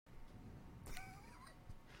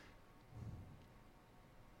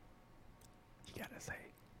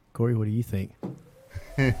Corey, what do you think?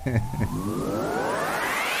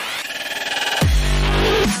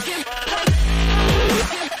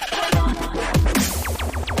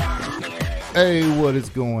 Hey, what is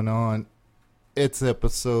going on? It's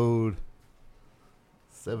episode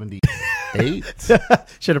 78.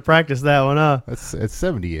 Should have practiced that one, huh? It's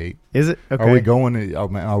 78. Is it? Okay. Are we going?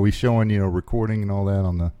 Are we showing recording and all that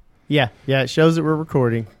on the? Yeah. It shows that we're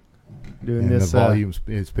recording. Doing and this. The volume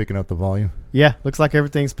is picking up the volume. Yeah, looks like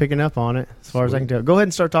everything's picking up on it as far as I can tell. Go ahead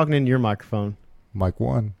and start talking into your microphone. Mic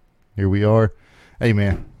 1. Here we are. Hey,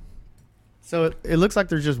 man. So it looks like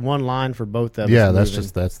there's just one line for both of us. Yeah,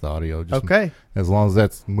 that's the audio. Just okay. As long as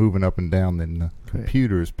that's moving up and down, then the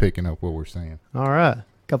computer is picking up what we're saying. All right. A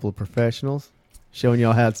couple of professionals showing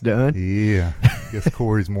y'all how it's done. Yeah. Guess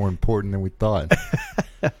Corey's more important than we thought.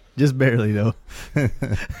 Just barely, though. I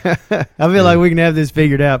feel like we can have this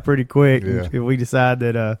figured out pretty quick if we decide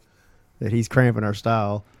that he's cramping our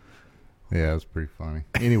style. Yeah, it's pretty funny.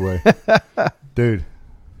 Anyway, dude,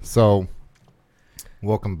 so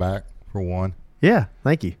welcome back for one. Yeah,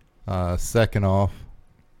 thank you. Second off,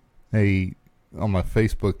 on my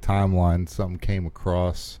Facebook timeline, something came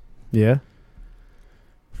across. Yeah.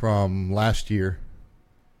 From last year.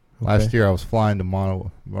 Okay. Last year I was flying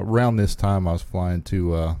to around this time I was flying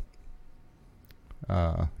to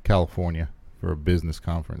California for a business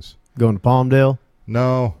conference. Going to Palmdale?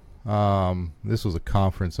 No, this was a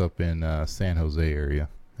conference up in San Jose area.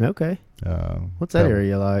 Okay. What's that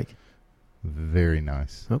area like? Very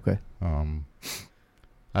nice. Okay.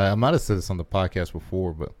 I might have said this on the podcast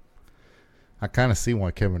before, but I kind of see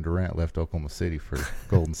why Kevin Durant left Oklahoma City for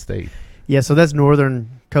Golden State. Yeah, so that's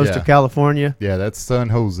northern coast of California. Yeah, that's San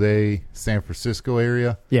Jose, San Francisco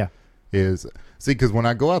area. Yeah. Because when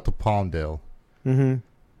I go out to Palmdale, mm-hmm.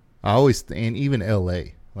 I always, and even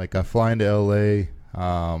L.A., like I fly into L.A.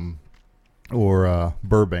 Or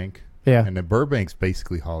Burbank. Yeah. And then Burbank's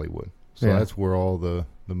basically Hollywood. So that's where all the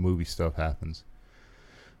movie stuff happens.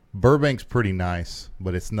 Burbank's pretty nice,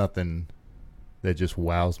 but it's nothing that just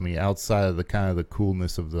wows me outside of the kind of the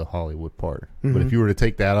coolness of the Hollywood part. Mm-hmm. But if you were to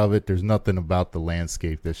take that out of it, there's nothing about the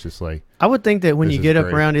landscape that's just like... I would think that when you get up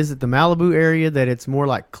around, is it the Malibu area, that it's more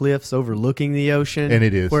like cliffs overlooking the ocean? And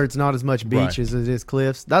it is. Where it's not as much beach as it is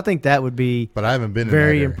cliffs. I think that would be but I haven't been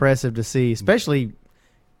very impressive to see, especially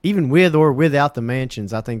even with or without the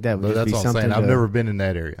mansions. I think that would just be something. That's what I'm saying. I've never been in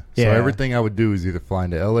that area. So everything I would do is either fly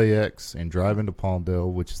into LAX and drive into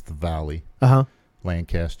Palmdale, which is the Valley. Uh-huh.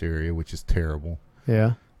 Lancaster area, which is terrible.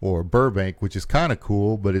 Yeah. Or Burbank, which is kind of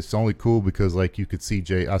cool, but it's only cool because like you could see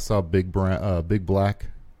I saw Big Black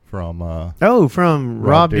from from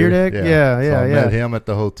Rob Dyrdek. Yeah. So I met him at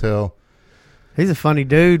the hotel. He's a funny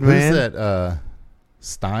dude, man. Who's that?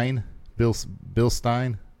 Stein, Bill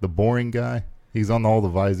Stein, the boring guy. He's on all the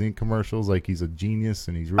Visine commercials, like he's a genius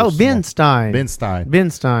and he's real Ben Stein. Ben Stein.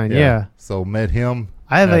 Ben Stein, yeah. So met him.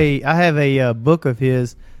 I have a book of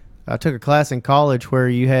his. I took a class in college where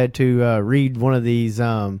you had to read one of these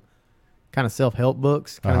kind of self-help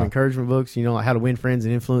books, kind of encouragement books, like how to win friends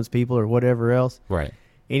and influence people or whatever else. Right.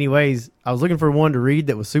 Anyways, I was looking for one to read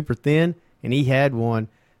that was super thin, and he had one,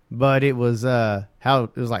 but it was how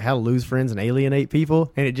to lose friends and alienate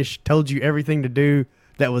people, and it just told you everything to do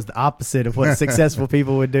that was the opposite of what successful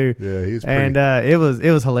people would do. Yeah, he's pretty... And it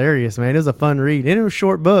was hilarious, man. It was a fun read, and it was a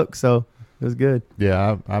short book, so it was good.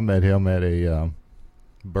 Yeah, I met him at a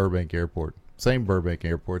Burbank airport. Same Burbank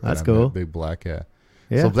airport that I met Big Black at.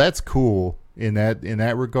 Yeah. So that's cool in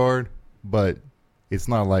that regard, but it's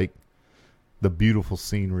not like the beautiful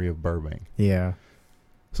scenery of Burbank. Yeah.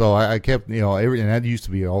 So I kept, and that used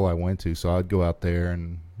to be all I went to. So I'd go out there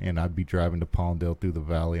and I'd be driving to Palmdale through the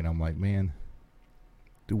valley, and I'm like, man,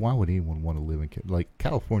 dude, why would anyone want to live in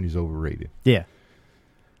California's overrated? Yeah.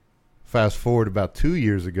 Fast forward about 2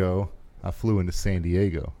 years ago, I flew into San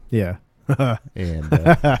Diego. Yeah. And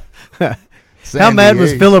how mad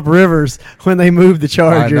was Phillip Rivers when they moved the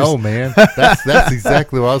Chargers? I know, man. That's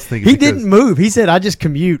exactly what I was thinking. He didn't move. He said, I just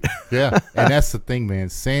commute. Yeah. And that's the thing, man.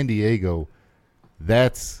 San Diego,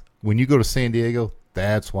 when you go to San Diego,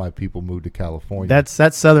 that's why people move to California. That's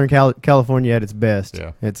Southern California at its best.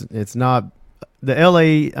 Yeah. It's not. The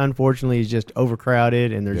LA, unfortunately, is just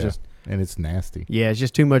overcrowded, and and it's nasty. Yeah, it's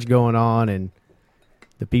just too much going on, and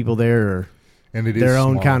the people there are and it their is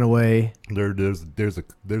own small. kind of way. There's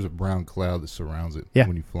a brown cloud that surrounds it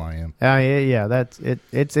when you fly in. Yeah, that's it.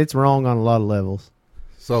 It's wrong on a lot of levels.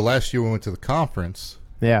 So last year we went to the conference.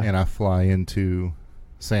 Yeah, and I fly into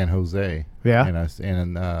San Jose. Yeah,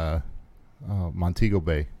 and Montego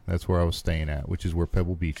Bay. That's where I was staying at, which is where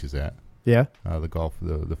Pebble Beach is at. Yeah,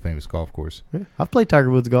 the famous golf course. Yeah. I've played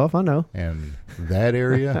Tiger Woods golf. I know. And that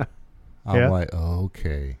area, I'm like, oh,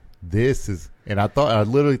 okay. this is, and I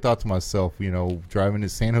literally thought to myself, driving to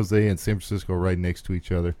San Jose and San Francisco right next to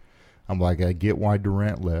each other, I'm like, I get why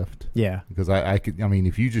Durant left. Yeah. Because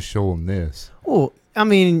if you just show him this. Well, I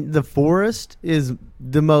mean, the forest is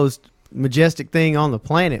the most majestic thing on the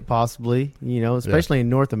planet, possibly, especially in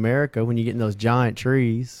North America when you get in those giant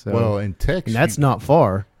trees. So. Well, in Texas. And that's not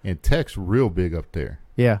far. And Texas real big up there.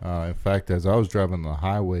 Yeah. In fact, as I was driving the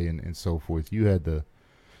highway and so forth, you had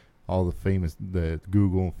all the famous, the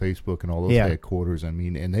Google and Facebook and all those headquarters. I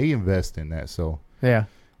mean, and they invest in that. So, yeah.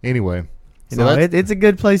 Anyway. It's a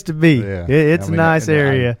good place to be. Yeah. It's a nice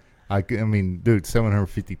area. I mean, dude,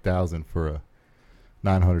 $750,000 for a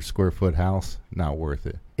 900 square foot house, not worth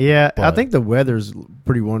it. Yeah, but I think the weather's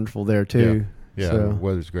pretty wonderful there too. Yeah, the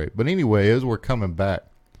weather's great. But anyway, as we're coming back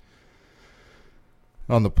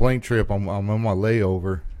on the plane trip, I'm on my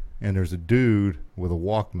layover, and there's a dude with a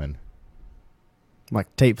Walkman.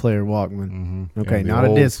 Like tape player Walkman. Mm-hmm. Okay, not a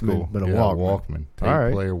Discman, but a Walkman. Walkman.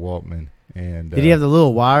 Tape player Walkman. And did he have the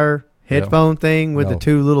little wire headphone thing with the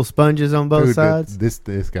two little sponges on both sides? This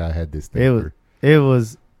guy had this thing it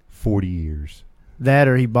was 40 years. That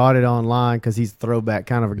or he bought it online because he's a throwback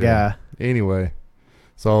kind of a guy. Anyway,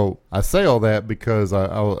 so I say all that because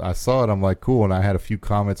I saw it. I'm like, cool. And I had a few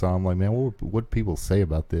comments on it. I'm like, man, what people say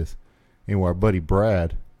about this? Anyway, our buddy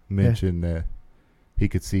Brad mentioned that he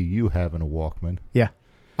could see you having a Walkman. Yeah.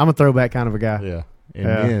 I'm a throwback kind of a guy. Yeah.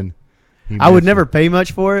 And then I would never pay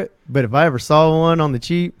much for it, but if I ever saw one on the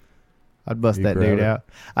cheap, I'd bust that dude out.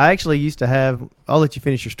 I actually used to have – I'll let you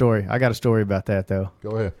finish your story. I got a story about that, though.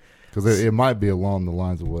 Go ahead. Because it might be along the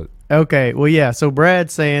lines of what. Okay, well, yeah. So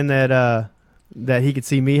Brad's saying that he could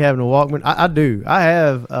see me having a Walkman. I do. I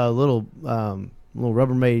have a little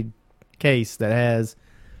Rubbermaid case that has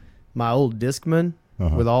my old Discman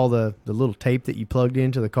with all the little tape that you plugged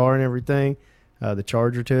into the car and everything, the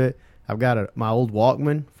charger to it. I've got my old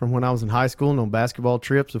Walkman from when I was in high school and on basketball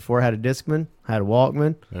trips before I had a Discman. I had a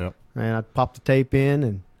Walkman. Yep. And I popped the tape in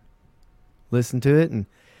and listened to it. And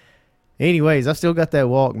anyways, I still got that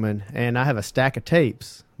Walkman, and I have a stack of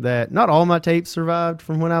tapes that not all my tapes survived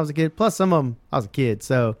from when I was a kid. Plus, some of them, I was a kid,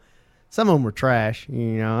 so some of them were trash.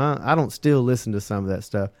 I don't still listen to some of that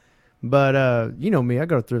stuff. But, you know me, I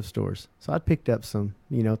go to thrift stores. So I picked up some,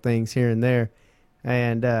 things here and there.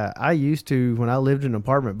 And I used to, when I lived in an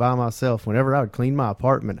apartment by myself, whenever I would clean my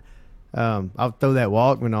apartment, I would throw that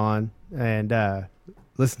Walkman on and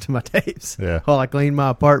listen to my tapes while I cleaned my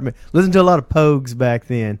apartment. Listen to a lot of Pogues back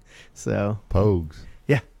then. So Pogues?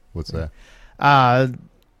 Yeah. What's that?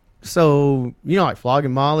 So, like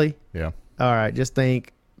Flogging Molly? Yeah. All right, just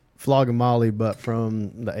think Flogging Molly, but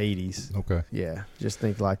from the 80s. Okay. Yeah, just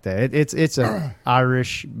think like that. It's an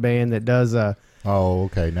Irish band that does oh,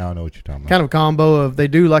 okay. Now I know what you're talking about. Kind of a combo of, they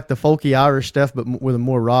do like the folky Irish stuff, but with a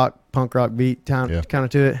more punk rock beat kind of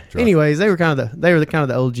to it. Sure. Anyways, they were kind of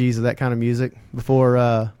the OGs of that kind of music before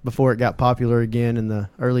it got popular again in the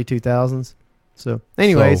early 2000s. So,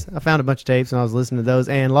 anyways, I found a bunch of tapes and I was listening to those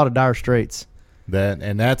and a lot of Dire Straits. That's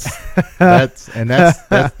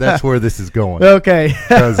where this is going. Okay.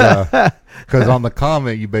 Because on the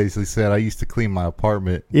comment you basically said I used to clean my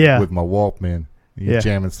apartment with my Walkman. You're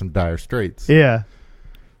jamming some Dire Straits. Yeah.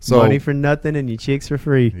 So, money for nothing and your chicks for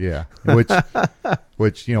free. Yeah.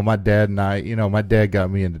 Which my dad and my dad got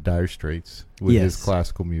me into Dire Straits with his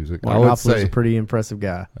classical music. Mark Knopfler's a pretty impressive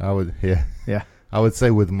guy. I would say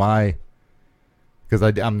because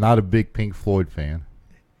I'm not a big Pink Floyd fan.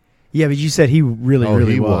 Yeah, but you said he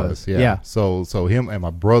really was. Yeah. So him and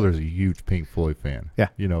my brother's a huge Pink Floyd fan. Yeah.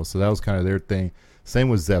 So that was kind of their thing. Same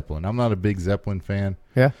with Zeppelin. I'm not a big Zeppelin fan.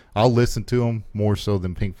 Yeah. I'll listen to them more so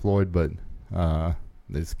than Pink Floyd, but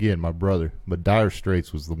it's again my brother. But Dire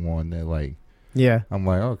Straits was the one that I'm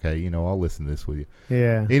like, okay, I'll listen to this with you.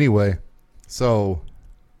 Yeah. Anyway, so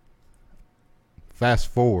fast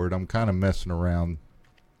forward, I'm kind of messing around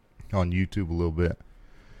on YouTube a little bit,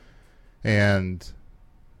 and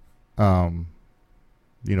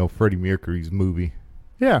Freddie Mercury's movie,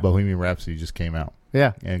 Bohemian Rhapsody, just came out.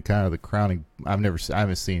 Yeah. And kind of the crowning, I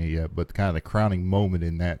haven't seen it yet, but kind of the crowning moment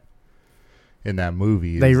in that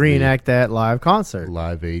movie they reenact that live concert.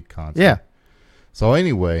 Live Aid concert. Yeah. So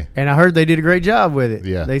anyway. And I heard they did a great job with it.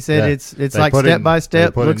 Yeah. They said it's like step by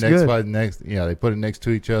step, looks good. They put it next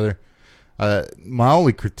to each other. My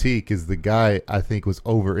only critique is the guy, I think, was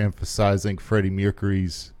overemphasizing Freddie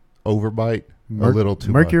Mercury's overbite a little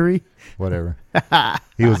too Mercury? much. Whatever.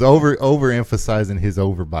 He was overemphasizing his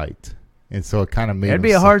overbite. And so it kind of made it'd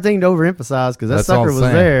be a hard thing to overemphasize because that sucker was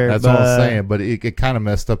there. That's all I'm saying. But it kind of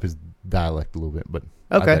messed up his dialect a little bit. But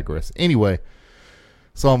I digress. Anyway,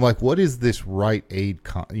 so I'm like, what is this Rite Aid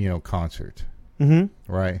concert? Mm-hmm.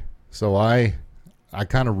 Right. So I I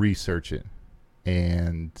kind of research it,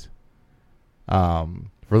 and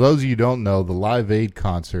for those of you who don't know, the Live Aid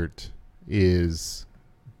concert is.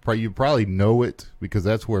 You probably know it because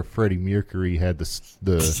that's where Freddie Mercury had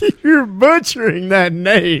the You're butchering that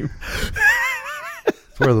name.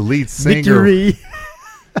 That's where the lead singer. Victory.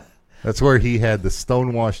 That's where he had the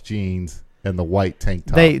stonewashed jeans and the white tank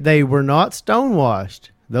top. They were not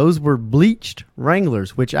stonewashed. Those were bleached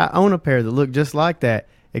Wranglers, which I own a pair that look just like that.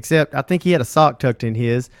 Except I think he had a sock tucked in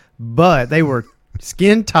his, but they were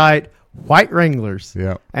skin tight white Wranglers.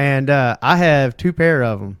 Yeah. And I have 2 pair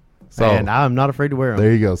of them. So, and I'm not afraid to wear them.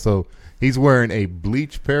 There you go. So he's wearing a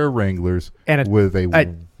bleached pair of Wranglers and with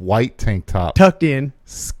a white tank top, tucked in,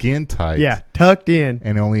 skin tight. Yeah, tucked in,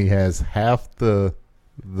 and only has half the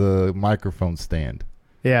microphone stand.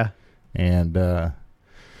 Yeah, and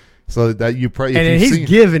so that you probably and he's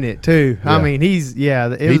giving it too. Yeah. I mean,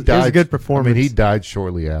 it was a good performance. I mean, he died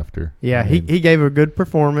shortly after. Yeah, he gave a good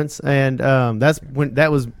performance, and that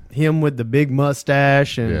was him with the big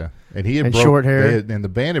mustache and. Yeah. And he had short hair. And the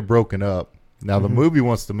band had broken up. Now, the movie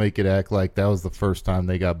wants to make it act like that was the first time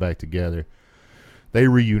they got back together. They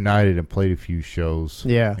reunited and played a few shows.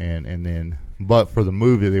 Yeah. And then, but for the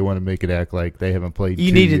movie, they want to make it act like they haven't played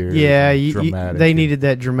you 2 needed, years. Yeah, they needed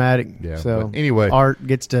that dramatic. Yeah. So but anyway, art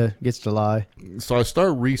gets to lie. So I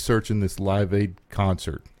start researching this Live Aid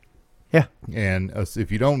concert. Yeah. And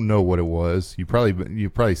if you don't know what it was, you've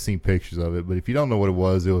probably seen pictures of it. But if you don't know what it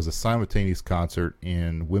was a simultaneous concert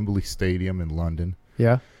in Wembley Stadium in London.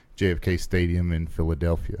 Yeah. JFK Stadium in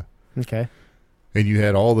Philadelphia. Okay. And you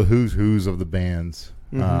had all the who's who's of the bands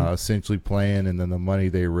essentially playing, and then the money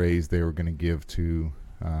they raised they were going to give to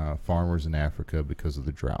farmers in Africa because of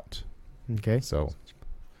the drought. Okay. So,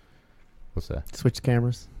 what's that? Switch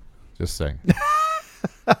cameras. Just saying.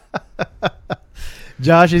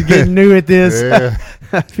 Josh is getting new at this. Yeah.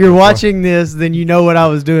 If you're watching this, then you know what I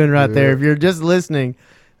was doing right there. If you're just listening,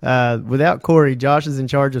 without Corey, Josh is in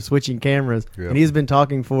charge of switching cameras, and he's been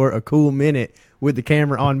talking for a cool minute with the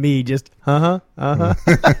camera on me. Just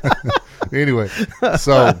Anyway,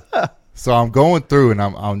 so I'm going through and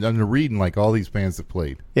I'm reading like all these bands that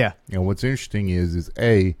played. Yeah. And what's interesting is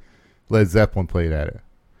Led Zeppelin played at it.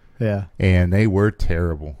 Yeah. And they were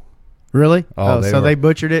terrible. Really? They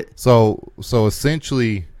butchered it? So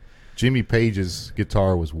essentially, Jimmy Page's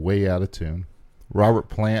guitar was way out of tune. Robert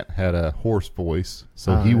Plant had a hoarse voice,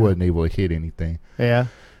 so he wasn't able to hit anything. Yeah.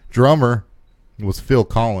 Drummer was Phil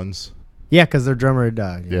Collins. Yeah, because their drummer had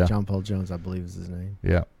died. Yeah. John Paul Jones, I believe is his name.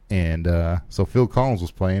 Yeah. And so Phil Collins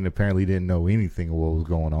was playing. Apparently didn't know anything of what was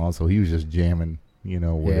going on, so he was just jamming,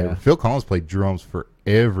 whatever. Yeah. Phil Collins played drums for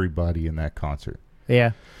everybody in that concert.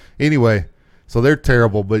 Yeah. Anyway, so they're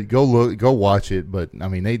terrible, but go watch it. But I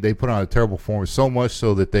mean, they put on a terrible performance, so much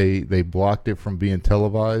so that they blocked it from being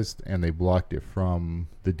televised and they blocked it from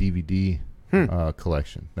the DVD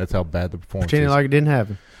collection. That's how bad the performance Pretending is. like it didn't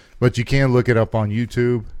happen. But you can look it up on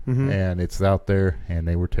YouTube, and it's out there, and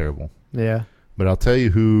they were terrible. Yeah. But I'll tell you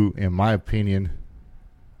who, in my opinion,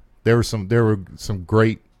 there were some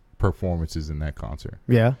great performances in that concert.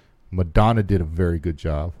 Yeah. Madonna did a very good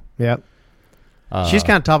job. Yep. She's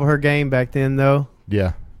kind of top of her game back then, though.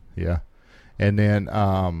 Yeah, yeah. And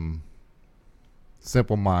then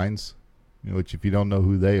Simple Minds, which if you don't know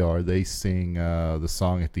who they are, they sing the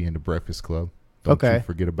song at the end of Breakfast Club. Don't you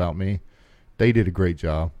forget about me. They did a great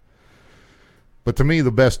job. But to me,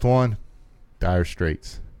 the best one, Dire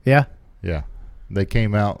Straits. Yeah? Yeah. They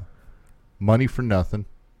came out Money for Nothing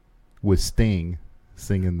with Sting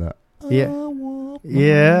singing the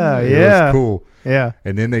Yeah, it was cool. Yeah.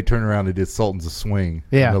 And then they turned around and did Sultans of Swing.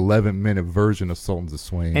 Yeah. An 11-minute version of Sultans of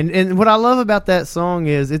Swing. And what I love about that song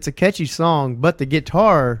is it's a catchy song, but the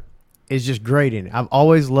guitar is just great in it. I've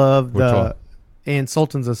always loved in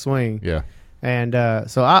Sultans of Swing. Yeah. And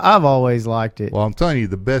so I've always liked it. Well, I'm telling you,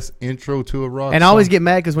 the best intro to a rock and song. I always get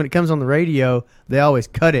mad because when it comes on the radio, they always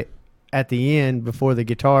cut it at the end before the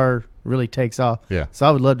guitar really takes off. Yeah. So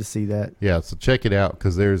I would love to see that. Yeah, so check it out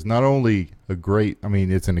because there's not only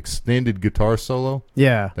it's an extended guitar solo.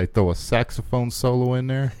 Yeah. They throw a saxophone solo in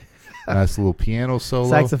there. Nice little piano solo.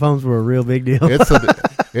 Saxophones were a real big deal. And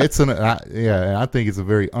I think it's a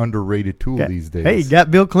very underrated tool these days. Hey,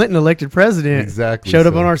 got Bill Clinton elected president. Exactly. Showed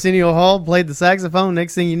up on Arsenio Hall, played the saxophone.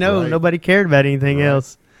 Next thing you know, nobody cared about anything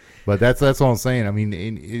else. But that's what I'm saying. I mean,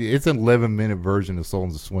 it's an 11-minute version of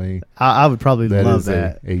Sultans of Swing. I would probably love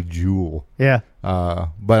that. A jewel. Yeah.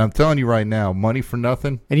 But I'm telling you right now, Money for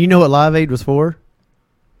Nothing. And you know what Live Aid was for? It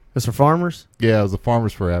was for farmers? Yeah, it was the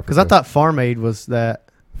Farmers for Africa. Because I thought Farm Aid was that.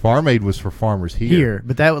 Farm Aid was for farmers here,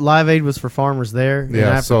 but that Live Aid was for farmers there in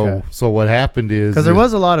Africa. So what happened is because there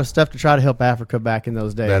was a lot of stuff to try to help Africa back in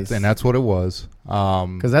those days, that's what it was.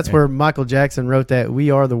 Because that's where Michael Jackson wrote that "We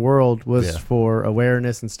Are the World" was for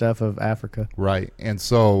awareness and stuff of Africa. Right, and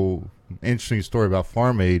so interesting story about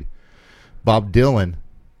Farm Aid. Bob Dylan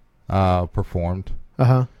performed.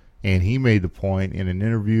 And he made the point in an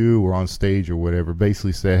interview or on stage or whatever,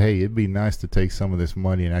 basically said, hey, it'd be nice to take some of this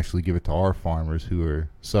money and actually give it to our farmers who are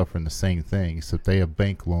suffering the same thing, except they have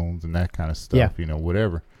bank loans and that kind of stuff,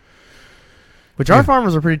 whatever. Which our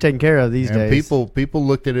farmers are pretty taken care of these days. People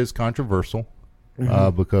looked at it as controversial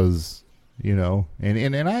because, and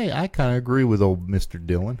I kind of agree with old Mr.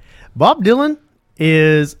 Dylan. Bob Dylan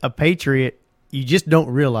is a patriot. You just don't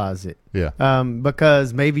realize it. Yeah.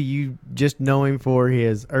 Because maybe you just know him for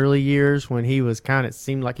his early years when he was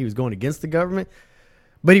seemed like he was going against the government,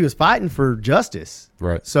 but he was fighting for justice.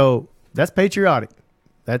 Right. So that's patriotic.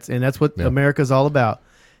 That's what America's all about.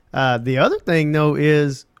 The other thing though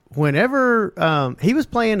is whenever he was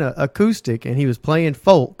playing acoustic and he was playing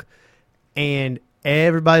folk, and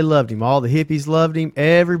everybody loved him. All the hippies loved him.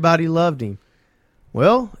 Everybody loved him.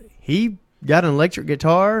 Well, he got an electric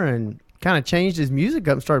guitar and kind of changed his music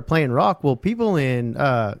up and started playing rock. Well, people in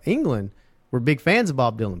England were big fans of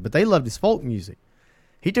Bob Dylan, but they loved his folk music.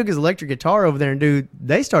 He took his electric guitar over there, and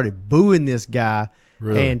they started booing this guy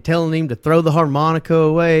and telling him to throw the harmonica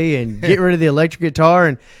away and get rid of the electric guitar.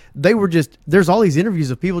 And they were there's all these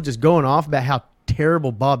interviews of people just going off about how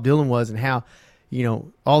terrible Bob Dylan was and how,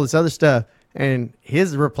 all this other stuff. And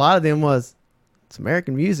his reply to them was, it's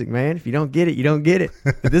American music, man. If you don't get it, you don't get it.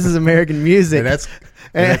 This is American music.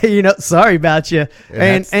 Sorry about you.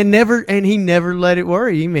 And he never let it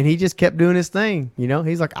worry him, and he just kept doing his thing.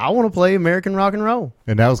 He's like, I want to play American rock and roll.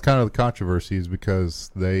 And that was kind of the controversy, is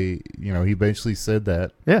because he eventually said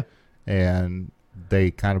that. Yeah. And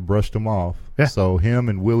they kind of brushed him off. Yeah. So him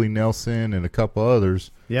and Willie Nelson and a couple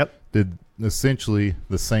others did essentially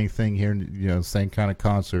the same thing here, same kind of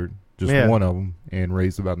concert. Just one of them, and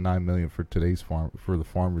raised about $9 million for for the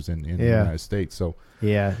farmers in the United States. So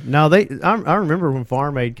no, I remember when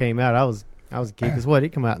Farm Aid came out. I was a kid because it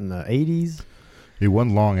came out in the 80s. It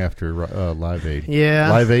wasn't long after Live Aid. Yeah,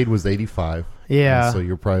 Live Aid was 85. Yeah, so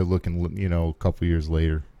you're probably looking, a couple years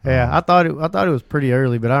later. Yeah, I thought it was pretty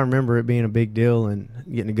early, but I remember it being a big deal and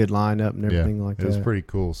getting a good lineup and everything like that. It was pretty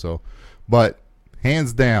cool. So, but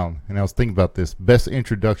hands down, and I was thinking about this, best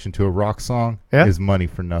introduction to a rock song is Money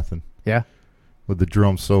for Nothing. Yeah. With the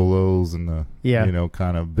drum solos and the,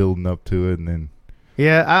 kind of building up to it. And then.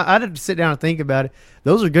 Yeah, I'd have to sit down and think about it.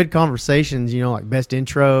 Those are good conversations, like best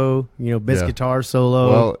intro, best guitar solo.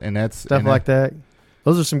 Well, and that's. Stuff like that.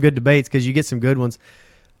 Those are some good debates because you get some good ones.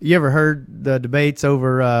 You ever heard the debates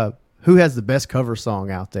over who has the best cover song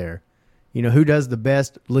out there? Who does the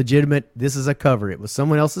best legitimate, this is a cover. It was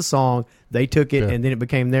someone else's song. They took it and then it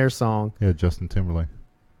became their song. Yeah, Justin Timberlake.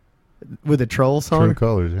 With a Troll song? True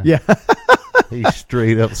Colors, yeah. He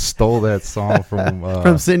straight up stole that song from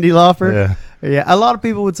Cyndi Lauper. Yeah. A lot of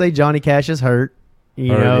people would say Johnny Cash is Hurt,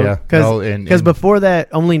 because before that,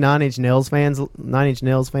 only Nine Inch Nails fans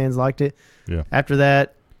liked it. Yeah. After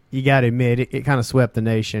that, you got to admit it kind of swept the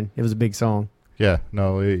nation. It was a big song. Yeah,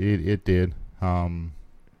 no, it did.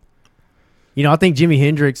 I think Jimi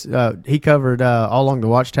Hendrix, he covered All Along the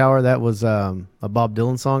Watchtower. That was a Bob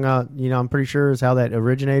Dylan song, I'm pretty sure is how that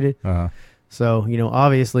originated. Uh-huh. So,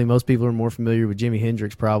 obviously most people are more familiar with Jimi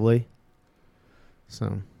Hendrix probably.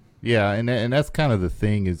 So. Yeah, and that's kind of the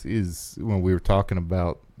thing is when we were talking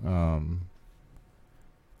about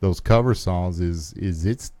those cover songs is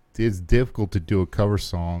it's difficult to do a cover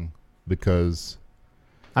song because...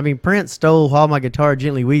 Prince stole While My Guitar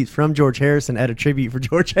Gently Weeps from George Harrison at a tribute for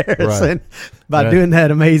George Harrison by doing that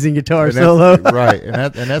amazing guitar solo. Right, and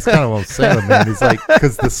that's kind of what I'm saying, man. It's like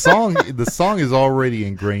because the song is already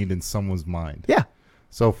ingrained in someone's mind. Yeah.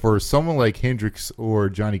 So for someone like Hendrix or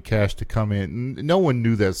Johnny Cash to come in, no one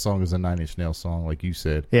knew that song was a Nine Inch Nails song, like you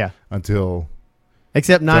said. Yeah. Until.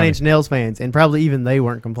 Except Nine Inch Nails fans, and probably even they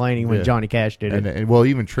weren't complaining when Johnny Cash did it. And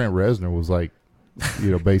even Trent Reznor was like.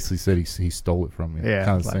 Basically said he stole it from me. Yeah,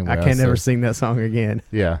 kind of the same way I can't never sing that song again.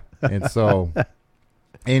 Yeah, and so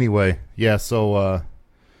anyway, so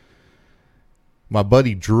my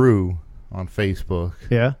buddy Drew on Facebook,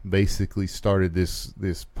 basically started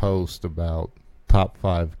this post about top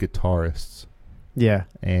 5 guitarists. Yeah,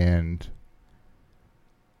 and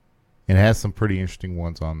it has some pretty interesting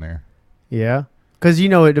ones on there. Yeah. Because,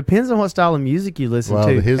 it depends on what style of music you listen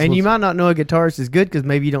to. And you might not know a guitarist is good because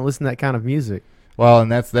maybe you don't listen to that kind of music. Well,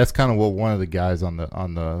 and that's kind of what one of the guys on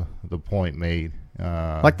the point made.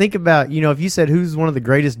 Like, think about, if you said who's one of the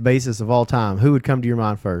greatest bassists of all time, who would come to your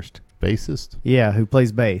mind first? Bassist? Yeah, who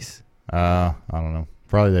plays bass? I don't know.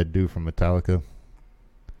 Probably that dude from Metallica.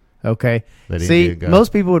 Okay. That See, Indian guy.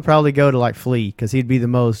 most people would probably go to like Flea because he'd be the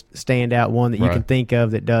most standout one that you can Right. think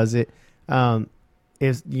of that does it.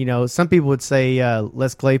 If some people would say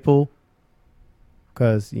Les Claypool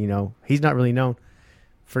because he's not really known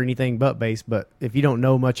for anything but bass. But if you don't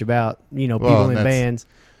know much about people in bands,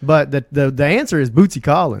 but the answer is Bootsy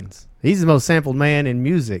Collins. He's the most sampled man in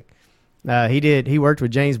music. He worked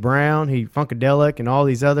with James Brown, Funkadelic, and all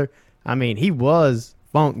these other. I mean, he was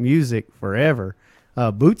funk music forever.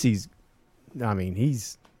 Bootsy's, I mean,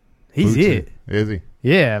 he's Bootsy. it. Is he?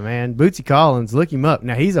 Yeah, man. Bootsy Collins, look him up.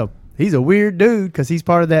 Now he's a weird dude because he's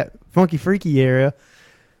part of that funky freaky era.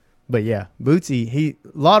 But yeah, Bootsy.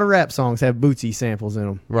 A lot of rap songs have Bootsy samples in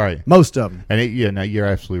them. Right. Most of them. And now you're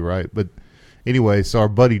absolutely right. But anyway, so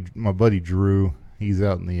my buddy Drew, he's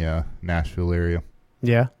out in the Nashville area.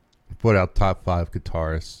 Yeah. Put out top 5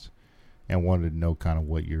 guitarists and wanted to know kind of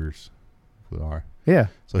what yours are. Yeah.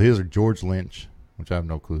 So his are George Lynch, which I have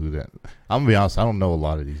no clue who that. I'm gonna be honest, I don't know a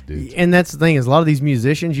lot of these dudes. And that's the thing is a lot of these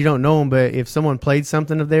musicians you don't know them, but if someone played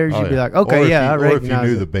something of theirs, you'd be like, okay, yeah, I recognize Or if you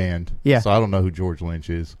knew it. the band. Yeah. So I don't know who George Lynch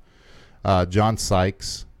is. John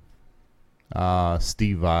Sykes,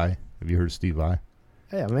 Steve Vai. Have you heard of Steve Vai?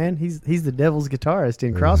 Yeah, man, he's the devil's guitarist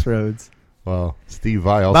in Crossroads. Well, Steve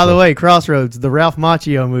Vai also. By the way, Crossroads, the Ralph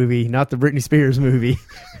Macchio movie, not the Britney Spears movie.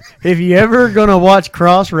 If you ever gonna watch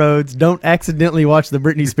Crossroads, don't accidentally watch the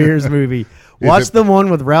Britney Spears movie. Watch the one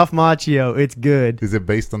with Ralph Macchio. It's good. Is it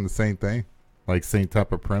based on the same thing? Like same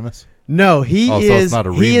type of premise? No, he So is. it's not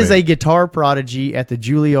a He is a remake. guitar prodigy at the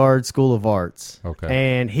Juilliard School of Arts. Okay.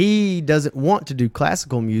 And he doesn't want to do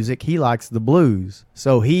classical music. He likes the blues.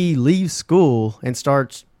 So he leaves school and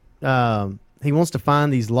starts. He wants to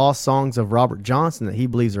find these lost songs of Robert Johnson that he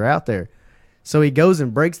believes are out there. So he goes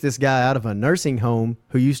and breaks this guy out of a nursing home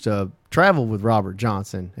who used to travel with Robert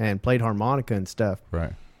Johnson and played harmonica and stuff.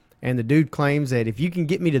 Right. And the dude claims that if you can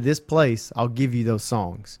get me to this place, I'll give you those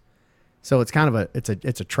songs. So it's kind of it's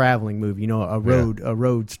a traveling movie, a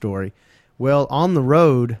road story. Well, on the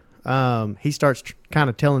road, he starts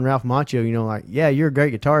kind of telling Ralph Macchio, like, yeah, you're a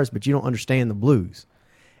great guitarist, but you don't understand the blues.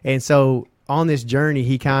 And so on this journey,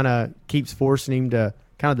 he kind of keeps forcing him to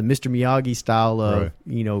kind of the Mr. Miyagi style of,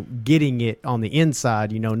 Right. getting it on the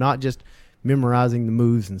inside, not just memorizing the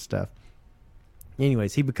moves and stuff.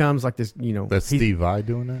 Anyways, he becomes like this, That's Steve Vai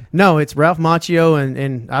doing that? No, it's Ralph Macchio,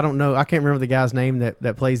 and I don't know. I can't remember the guy's name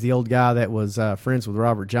that plays the old guy that was friends with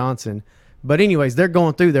Robert Johnson. But anyways, they're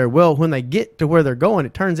going through there. Well, when they get to where they're going,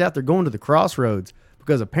 it turns out they're going to the crossroads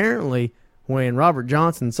because apparently when Robert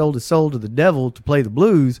Johnson sold his soul to the devil to play the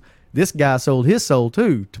blues, this guy sold his soul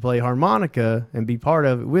too to play harmonica and be part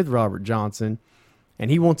of it with Robert Johnson. And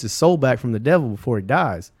he wants his soul back from the devil before he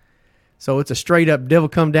dies. So it's a straight up devil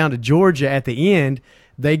come down to Georgia at the end.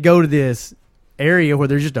 They go to this area where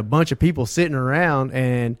there's just a bunch of people sitting around,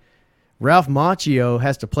 and Ralph Macchio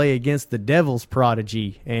has to play against the devil's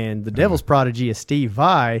prodigy. And the devil's prodigy is Steve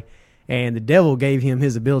Vai, and the devil gave him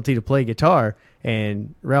his ability to play guitar.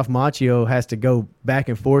 And Ralph Macchio has to go back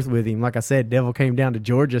and forth with him. Like I said, devil came down to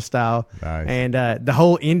Georgia style. Nice. And the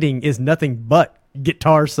whole ending is nothing but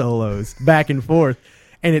guitar solos back and forth.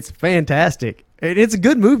 And it's fantastic. It's a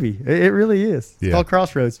good movie. It really is. It's called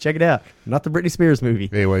Crossroads. Check it out. Not the Britney Spears movie.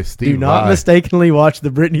 Anyway, Do Steve not Vai. mistakenly watch the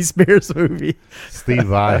Britney Spears movie. Steve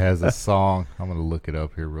Vai has a song. I'm going to look it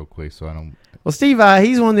up here real quick so I don't. Well, Steve Vai,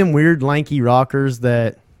 he's one of them weird lanky rockers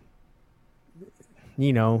that,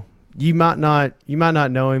 you might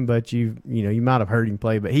not know him, but you might have heard him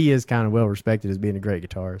play. But he is kind of well respected as being a great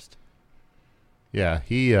guitarist. Yeah,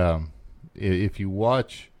 he. If you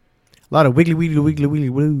watch. A lot of wiggly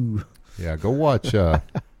woo. Yeah, go watch.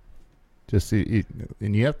 Just see it,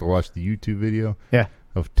 and you have to watch the YouTube video. Yeah.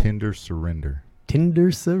 Of Tender Surrender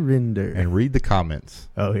Tender Surrender. and read the comments.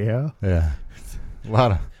 Oh yeah. Yeah, a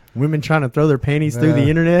lot of Women trying to throw their panties through the Nah.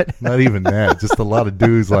 internet. not even that. Just a lot of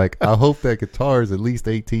dudes like, I hope that guitar is at least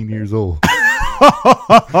 18 years old.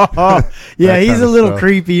 Yeah, That he's kind a of little stuff.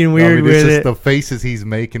 creepy and weird it's with just it. the faces he's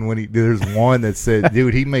making when there's one that said,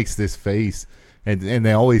 dude, he makes this face, and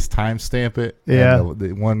they always timestamp it. Yeah. And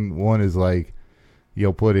the one is like,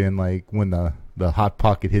 you'll put in like when the hot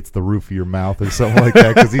pocket hits the roof of your mouth or something like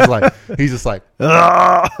that, because he's just like,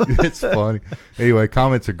 it's funny. Anyway,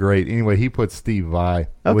 comments are great. Anyway, he put Steve Vai,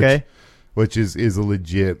 Okay. which is a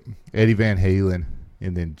legit Eddie Van Halen,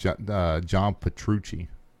 and then John Petrucci.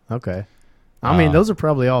 Okay. I mean, those are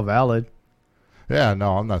probably all valid. Yeah,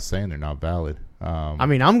 no, I'm not saying they're not valid. I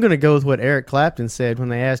mean, I'm going to go with what Eric Clapton said when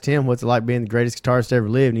they asked him what's it like being the greatest guitarist to ever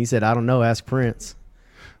live, and he said, "I don't know. Ask Prince."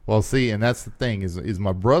 Well, see, and that's the thing is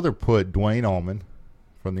my brother put Dwayne Allman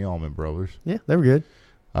from the Allman Brothers. Yeah, they were good.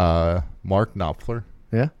 Mark Knopfler.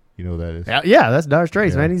 Yeah. You know who that is? Yeah, that's Dire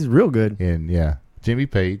Straits, Yeah. man. He's real good. And, Jimmy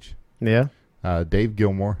Page. Yeah. David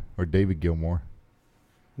Gilmour.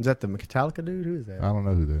 Is that the Metallica dude? Who is that? I don't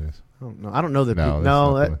know who that is. I don't know. I don't know that. No,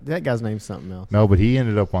 No, that's not that guy's name's something else. No, but he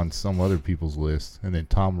ended up on some other people's list. And then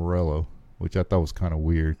Tom Morello, which I thought was kind of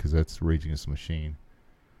weird because that's Rage Against the Machine.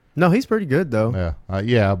 No, he's pretty good though.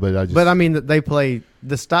 Yeah, but I just. But I mean, that they play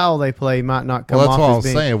the style they play might not come well, that's off what as I was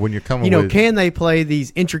being, saying. When you're coming, you know, with, can they play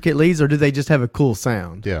these intricate leads or do they just have a cool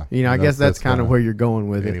sound? Yeah, you know, I guess that's kind of where you're going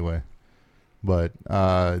with anyway. But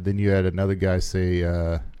then you had another guy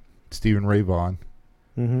say Stephen Ray Vaughan,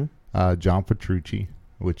 John Petrucci,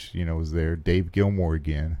 which was there. Dave Gilmour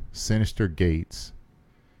again, Sinister Gates,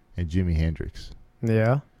 and Jimi Hendrix.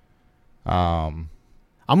 Yeah.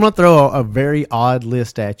 I'm going to throw a very odd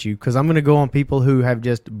list at you because I'm going to go on people who have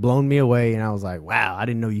just blown me away, and I was like, wow, I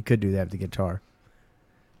didn't know you could do that with the guitar.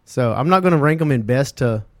 So I'm not going to rank them in best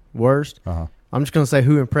to worst. I'm just going to say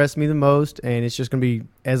who impressed me the most, and it's just going to be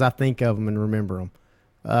as I think of them and remember them.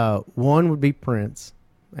 One would be Prince,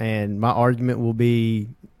 and my argument will be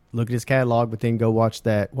look at his catalog, but then go watch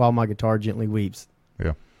that While My Guitar Gently Weeps.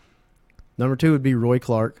 Yeah. Number two would be Roy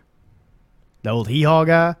Clark, the old hee-haw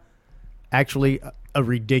guy. Actually, a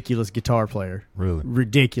ridiculous guitar player. Really?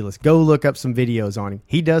 Ridiculous. Go look up some videos on him.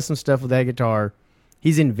 He does some stuff with that guitar.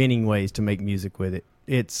 He's inventing ways to make music with it.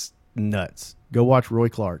 It's nuts. Go watch Roy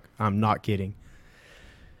Clark. I'm not kidding.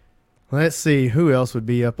 Let's see. Who else would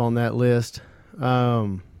be up on that list?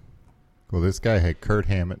 Well, this guy had Kurt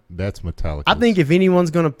Hammett. That's Metallica. I think if anyone's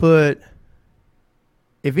going to put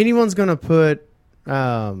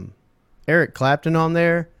Eric Clapton on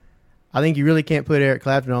there, I think you really can't put Eric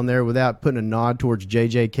Clapton on there without putting a nod towards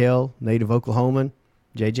J.J. Kell, native Oklahoman.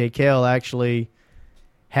 J.J. Kell actually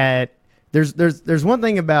had there's one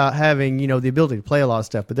thing about having the ability to play a lot of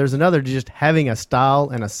stuff, but there's another to just having a style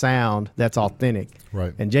and a sound that's authentic.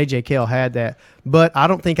 Right. And J.J. Kell had that, but I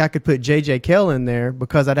don't think I could put J.J. Kell in there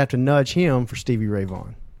because I'd have to nudge him for Stevie Ray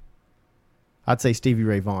Vaughan. I'd say Stevie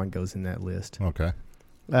Ray Vaughan goes in that list. Okay.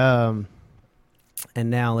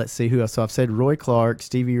 And now let's see who else. So I've said Roy Clark,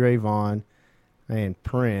 Stevie Ray Vaughan, and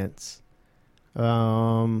Prince.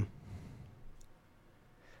 I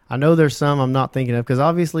know there's some I'm not thinking of because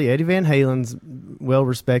obviously Eddie Van Halen's well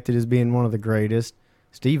respected as being one of the greatest.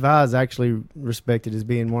 Steve Vai is actually respected as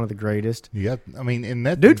being one of the greatest. Yeah, I mean, and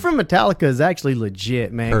that dude from Metallica is actually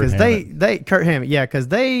legit, man. Because Kurt Hammett, yeah, because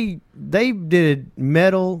they did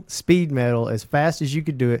metal, speed metal as fast as you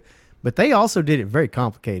could do it. But they also did it very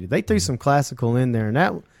complicated. They threw some classical in there, and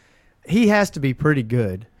that he has to be pretty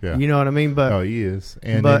good. Yeah. You know what I mean? But no, he is.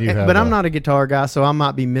 And but then you have, I'm not a guitar guy, so I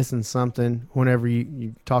might be missing something whenever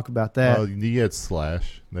you talk about that. Well, you had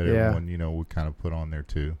Slash that everyone would kind of put on there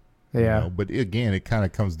too. Yeah. But again, it kind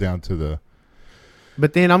of comes down to the.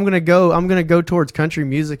 But then I'm gonna go towards country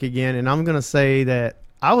music again, and I'm gonna say that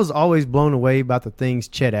I was always blown away by the things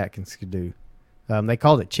Chet Atkins could do. They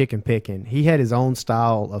called it chicken picking. He had his own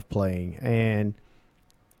style of playing, and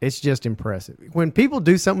it's just impressive. When people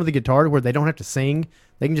do something with a guitar where they don't have to sing,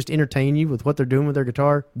 they can just entertain you with what they're doing with their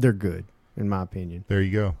guitar, they're good, in my opinion. There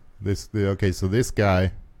you go. So this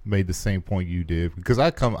guy made the same point you did because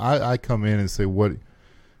I come in and say what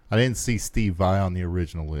I didn't see Steve Vai on the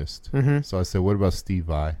original list, so I said what about Steve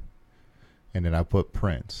Vai, and then I put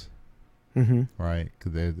Prince, right?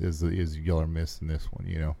 Because is y'all are missing this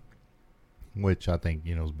one, which I think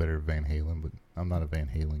is better than Van Halen, but I'm not a Van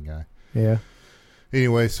Halen guy. Yeah.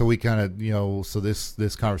 Anyway, so we kind of so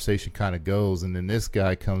this conversation kind of goes, and then this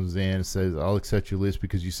guy comes in and says, "I'll accept your list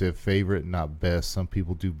because you said favorite, not best. Some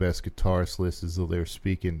people do best guitarist lists as though they're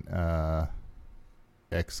speaking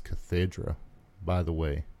ex cathedra." By the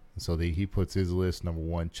way, so he puts his list number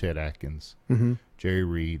one: Chet Atkins, Jerry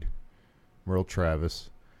Reed, Merle Travis,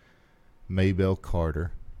 Maybelle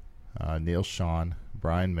Carter, Neil Schon,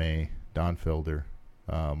 Brian May, Don Felder,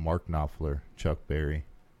 Mark Knopfler, Chuck Berry,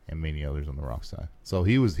 and many others on the rock side. So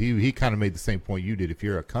he kind of made the same point you did. If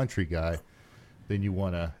you're a country guy, then you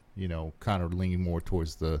want to kind of lean more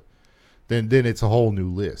towards then it's a whole new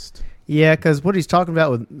list. Yeah, because what he's talking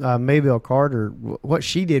about with Maybelle Carter, what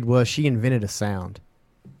she did was she invented a sound,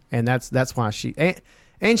 and that's why she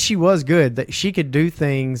she was good. That she could do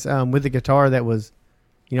things with the guitar that was.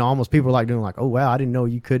 Almost people were like doing like, oh, wow, I didn't know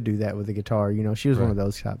you could do that with the guitar. She was one of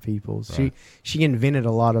those type people. Right. She invented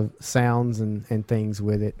a lot of sounds and things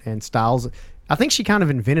with it and styles. I think she kind of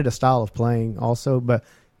invented a style of playing also. But,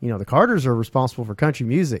 the Carters are responsible for country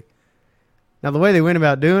music. Now, the way they went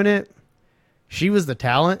about doing it, she was the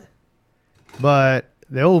talent, but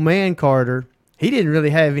the old man Carter, he didn't really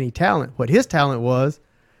have any talent. What his talent was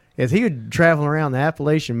is he would travel around the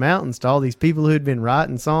Appalachian Mountains to all these people who had been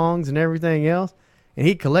writing songs and everything else, and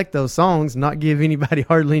he'd collect those songs, not give anybody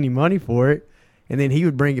hardly any money for it, and then he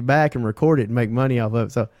would bring it back and record it and make money off of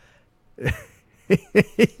it. So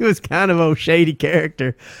he was kind of a shady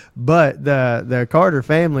character. But the Carter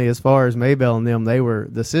family, as far as Maybelle and them,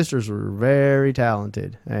 the sisters were very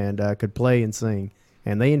talented and could play and sing,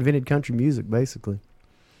 and they invented country music basically.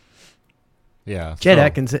 Yeah, Chet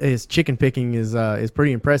Atkins, his chicken picking is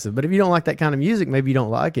pretty impressive. But if you don't like that kind of music, maybe you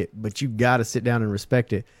don't like it. But you got to sit down and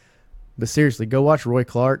respect it. But seriously, go watch Roy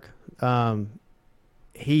Clark.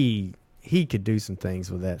 He could do some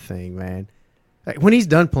things with that thing, man. Like, when he's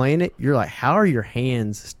done playing it, you're like, how are your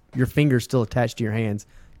fingers still attached to your hands?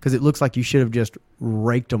 Because it looks like you should have just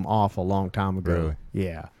raked them off a long time ago. Really?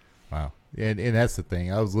 Yeah. Wow. And that's the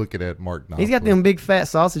thing. I was looking at Mark Knopfler. He's got them big fat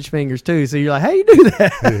sausage fingers too. So you're like, how you do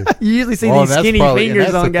that? You usually see these skinny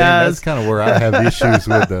fingers on guys. That's kind of where I have issues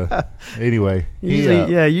with the. Anyway,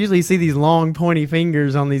 usually you see these long pointy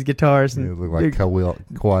fingers on these guitars. And look like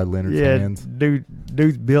Kawhi Leonard's hands.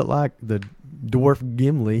 Dude's built like the dwarf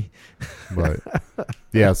Gimli. But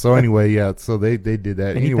yeah. So anyway, yeah. So they did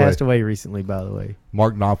that. And anyway, he passed away recently, by the way.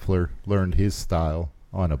 Mark Knopfler learned his style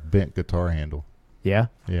on a bent guitar handle. Yeah.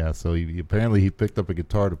 Yeah, so he picked up a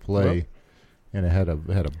guitar to play, and it had a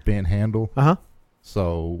bent handle. Uh-huh.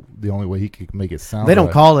 So the only way he could make it sound, they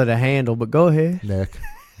don't call it a handle, but go ahead.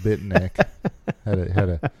 Bent neck,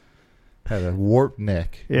 had a warped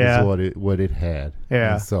neck. Yeah. Is what it had.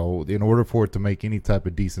 Yeah. And so in order for it to make any type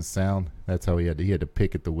of decent sound, that's how he had to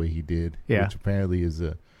pick it the way he did. Yeah. Which apparently is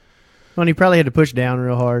a. Well, he probably had to push down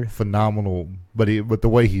real hard. Phenomenal, but the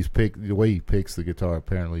way he picks the guitar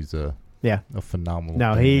apparently is a phenomenal.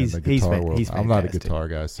 No, thing he's in the guitar world. he's fantastic. I'm not a guitar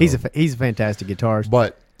guy. So. He's a fantastic guitarist.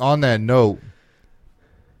 But on that note,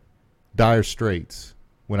 Dire Straits.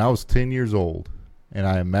 When I was 10 years old, and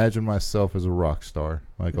I imagined myself as a rock star,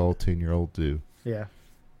 like all 10-year-olds do. Yeah.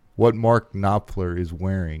 What Mark Knopfler is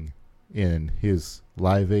wearing in his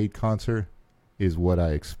Live Aid concert is what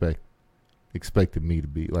I expected me to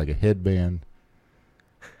be, like a headband,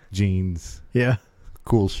 jeans,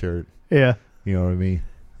 cool shirt. Yeah. You know what I mean?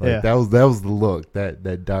 Like that was the look,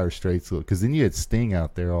 that Dire Straits look. Because then you had Sting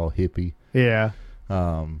out there all hippie. Yeah.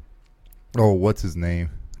 What's his name?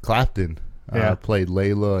 Clapton played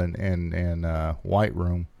Layla and White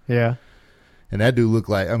Room. Yeah. And that dude looked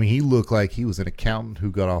like he was an accountant who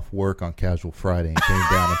got off work on Casual Friday and came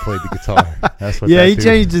down and played the guitar. That's what. Yeah, he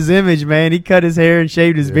changed his image, man. He cut his hair and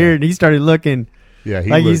shaved his beard, and he started looking. Yeah,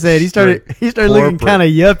 like you said, he started looking kind of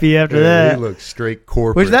yuppie after that. He looked straight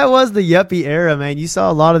corporate. Which that was the yuppie era, man. You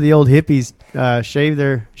saw a lot of the old hippies shave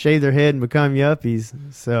their head and become yuppies.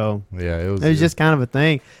 So yeah, it was just kind of a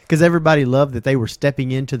thing because everybody loved that they were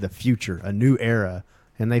stepping into the future, a new era,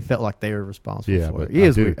 and they felt like they were responsible for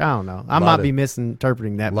it. I don't know. I might be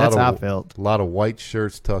misinterpreting that. But that's how I felt. A lot of white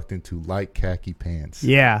shirts tucked into light khaki pants.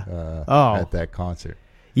 Yeah. At that concert.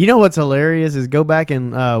 You know what's hilarious is go back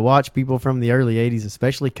and watch people from the early 80s,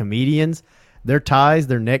 especially comedians. Their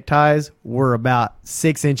neckties were about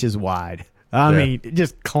 6 inches wide. I mean,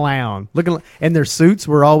 just clown. And their suits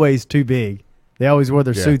were always too big. They always wore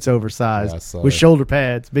their suits oversized with shoulder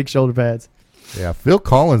pads, big shoulder pads. Yeah, Phil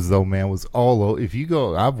Collins, though, man, was all over. If you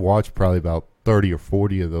go, I've watched probably about 30 or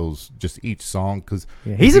 40 of those, just each song. Cause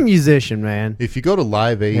he's a musician, man. If you go to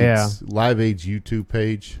Live Aid's YouTube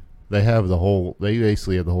page, they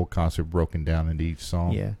basically have the whole concert broken down into each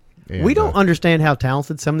song. Yeah. And, we don't understand how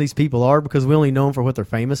talented some of these people are because we only know them for what they're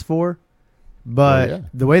famous for. But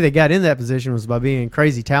the way they got in that position was by being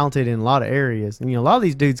crazy talented in a lot of areas. And, a lot of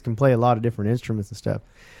these dudes can play a lot of different instruments and stuff.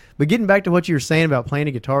 But getting back to what you were saying about playing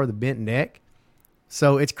a guitar with a bent neck.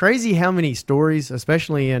 So it's crazy how many stories,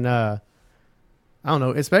 especially in,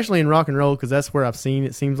 especially in rock and roll, because that's where I've seen,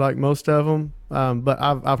 it seems like most of them. But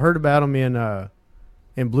I've heard about them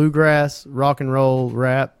in bluegrass, rock and roll,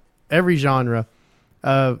 rap, every genre.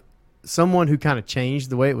 Someone who kind of changed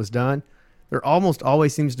the way it was done. There almost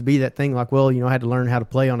always seems to be that thing like, well, I had to learn how to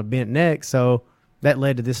play on a bent neck, so that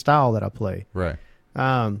led to this style that I play. Right.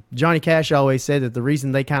 Johnny Cash always said that the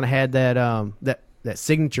reason they kind of had that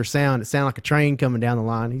signature sound, it sounded like a train coming down the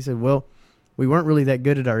line. He said, well, we weren't really that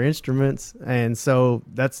good at our instruments, and so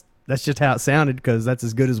that's just how it sounded because that's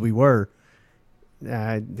as good as we were.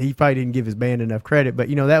 He probably didn't give his band enough credit, but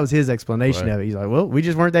that was his explanation of it. He's like, well, we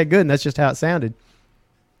just weren't that good, and that's just how it sounded.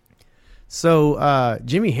 So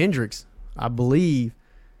Jimi Hendrix, I believe,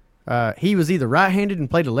 He was either right-handed and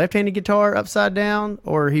played a left-handed guitar upside down,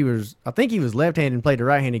 or I think he was left-handed and played a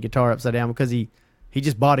right-handed guitar upside down because he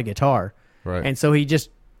just bought a guitar. Right. And so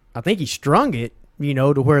I think he strung it,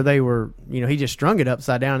 to where they were, he just strung it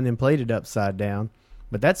upside down and then played it upside down.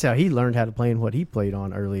 But that's how he learned how to play and what he played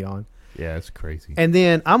on early on. Yeah, it's crazy. And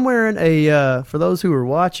then I'm wearing for those who are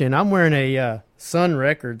watching, I'm wearing a Sun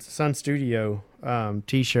Records, Sun Studio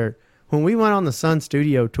t-shirt. When we went on the Sun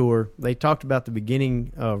Studio tour, they talked about the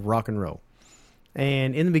beginning of rock and roll.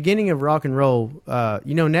 And in the beginning of rock and roll,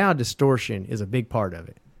 now distortion is a big part of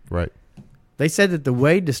it. Right. They said that the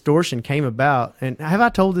way distortion came about, and have I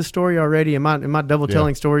told this story already? Am I double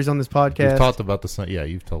telling stories on this podcast? You've talked about the Sun. Yeah,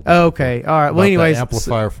 you've told. Oh, okay. All right. Well, anyways. The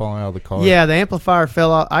amplifier falling out of the car. Yeah, the amplifier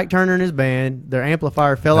fell off. Ike Turner and his band, their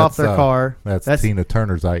amplifier fell off their car. That's Tina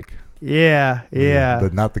Turner's Ike. Yeah.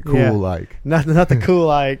 But not the cool Ike. Not the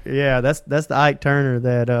cool Ike. Yeah, that's the Ike Turner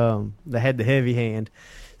that had the heavy hand.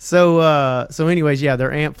 So anyways, yeah,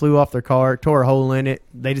 their amp flew off their car, tore a hole in it.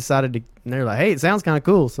 They decided to, and they're like, hey, it sounds kind of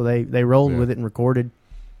cool. So they rolled with it and recorded.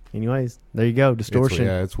 Anyways, there you go, distortion.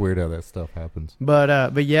 It's weird how that stuff happens.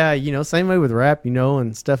 But yeah, same way with rap,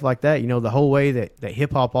 and stuff like that. The whole way that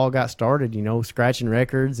hip hop all got started, scratching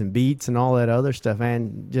records and beats and all that other stuff.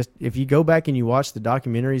 And just if you go back and you watch the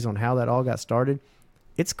documentaries on how that all got started,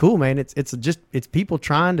 it's cool, man. It's people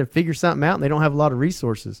trying to figure something out, and they don't have a lot of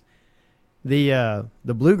resources. The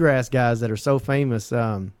bluegrass guys that are so famous,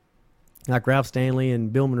 like Ralph Stanley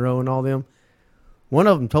and Bill Monroe and all them, one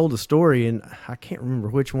of them told a story, and I can't remember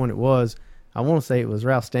which one it was. I want to say it was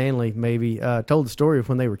Ralph Stanley, maybe, told the story of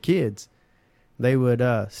when they were kids. They would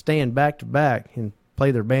stand back to back and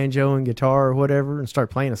play their banjo and guitar or whatever and start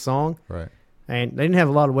playing a song. Right. And they didn't have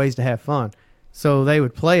a lot of ways to have fun. So they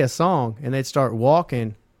would play a song, and they'd start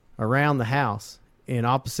walking around the house in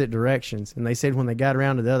opposite directions. And they said when they got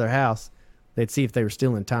around to the other house, they'd see if they were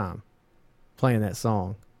still in time playing that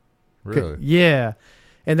song. Really? Yeah.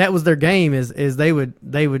 And that was their game is they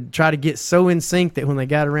would try to get so in sync that when they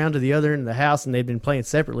got around to the other end of the house and they'd been playing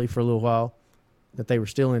separately for a little while, that they were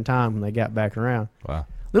still in time when they got back around. Wow.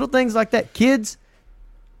 Little things like that.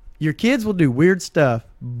 Your kids will do weird stuff,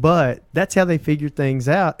 but that's how they figure things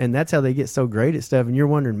out, and that's how they get so great at stuff. And you're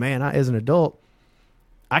wondering, man, as an adult,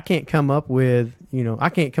 I can't come up with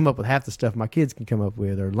half the stuff my kids can come up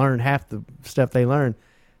with or learn half the stuff they learn.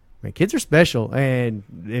 Man, kids are special, and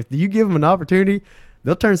if you give them an opportunity,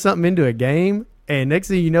 they'll turn something into a game, and next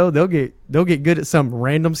thing you know, they'll get good at some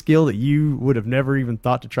random skill that you would have never even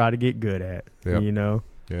thought to try to get good at. Yep. Yeah,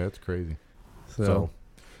 that's crazy. So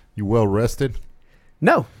you well rested?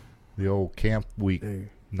 No. The old camp week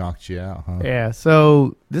knocked you out, huh? Yeah.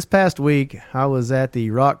 So this past week, I was at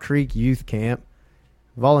the Rock Creek Youth Camp,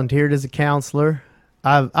 volunteered as a counselor.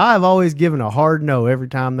 I've always given a hard no every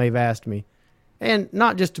time they've asked me, and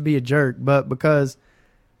not just to be a jerk, but because,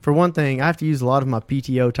 for one thing, I have to use a lot of my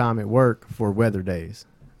PTO time at work for weather days,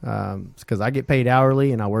 because I get paid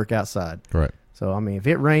hourly and I work outside. Right. So if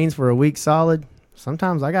it rains for a week solid,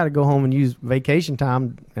 sometimes I got to go home and use vacation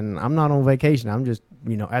time, and I'm not on vacation. I'm just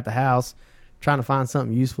at the house trying to find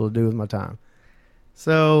something useful to do with my time.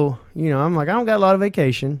 So, I'm like, I don't got a lot of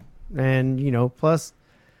vacation. And, plus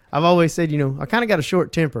I've always said, I kind of got a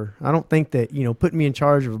short temper. I don't think that, putting me in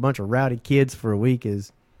charge of a bunch of rowdy kids for a week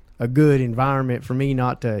is a good environment for me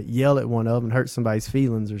not to yell at one of them and hurt somebody's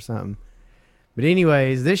feelings or something. But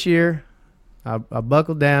anyways, this year I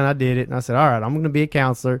buckled down. I did it. And I said, all right, I'm going to be a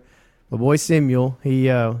counselor. My boy Samuel, he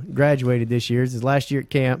graduated this year. It's his last year at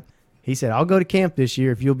camp. He said, I'll go to camp this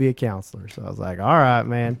year if you'll be a counselor. So I was like, all right,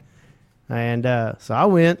 man. And so I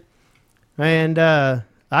went, and I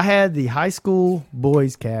had the high school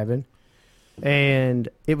boys cabin, and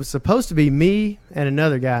it was supposed to be me and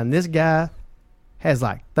another guy. And this guy has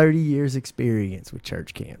like 30 years experience with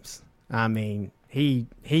church camps. I mean, he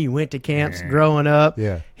went to camps growing up.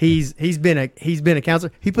 Yeah. He's been a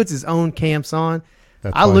counselor. He puts his own camps on.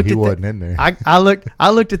 That's why he wasn't in there. I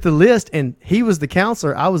looked at the list, and he was the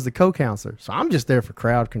counselor. I was the co-counselor. So I'm just there for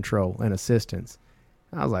crowd control and assistance.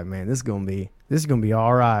 I was like, man, this is gonna be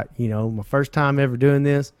all right. My first time ever doing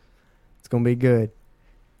this. It's gonna be good.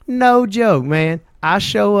 No joke, man. I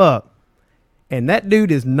show up, and that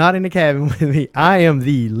dude is not in the cabin with me. I am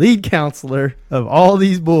the lead counselor of all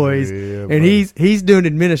these boys, and he's doing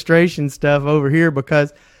administration stuff over here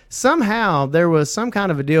because somehow there was some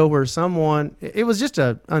kind of a deal where it was just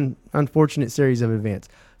an unfortunate series of events.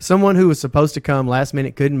 Someone who was supposed to come last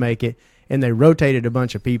minute couldn't make it, and they rotated a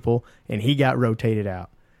bunch of people, and he got rotated out.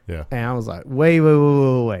 Yeah. And I was like, wait.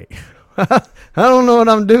 I don't know what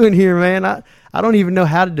I'm doing here, man. I don't even know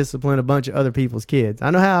how to discipline a bunch of other people's kids.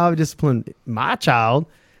 I know how I would discipline my child,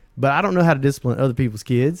 but I don't know how to discipline other people's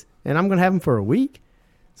kids, and I'm going to have them for a week.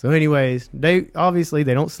 So anyways, they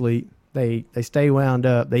don't sleep. They stay wound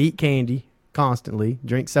up. They eat candy constantly,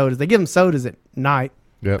 drink sodas. They give them sodas at night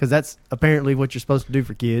because that's apparently what you're supposed to do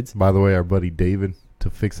for kids. By the way, our buddy David, to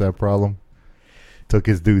fix that problem, took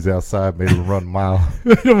his dudes outside, made them run a mile,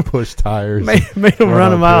 push tires. Made them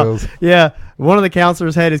run a mile. Yeah. One of the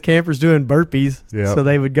counselors had his campers doing burpees so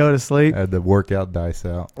they would go to sleep. Had the workout dice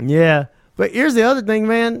out. Yeah. But here's the other thing,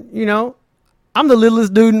 man. You know, I'm the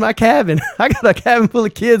littlest dude in my cabin. I got a cabin full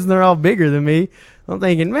of kids, and they're all bigger than me. I'm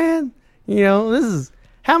thinking, man, you know,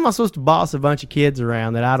 how am I supposed to boss a bunch of kids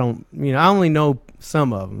around that I don't, you know, I only know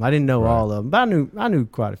some of them. I didn't know all of them, but I knew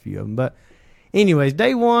quite a few of them. But anyways,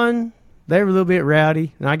 day one, they were a little bit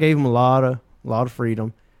rowdy, and I gave them a lot of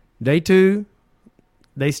freedom. Day two,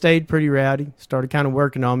 they stayed pretty rowdy, started kind of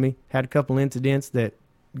working on me, had a couple incidents that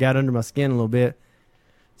got under my skin a little bit.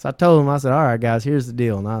 So I told them, I said, all right, guys, here's the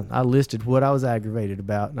deal. And I listed what I was aggravated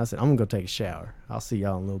about, and I said, I'm going to go take a shower. I'll see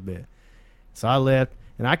y'all in a little bit. So I left,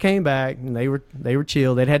 and I came back, and they were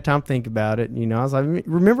chill. They'd had time to think about it. You know, I was like,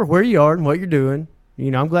 remember where you are and what you're doing. You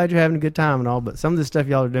know, I'm glad you're having a good time and all, but some of this stuff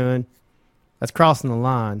y'all are doing, that's crossing the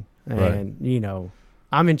line. And, you know,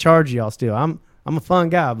 I'm in charge of y'all still. I'm a fun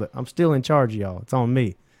guy, but I'm still in charge of y'all. It's on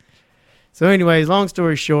me. So anyways, long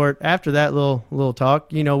story short, after that little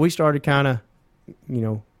talk, you know, we started kind of, you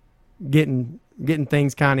know, getting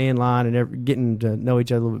things kind of in line and getting to know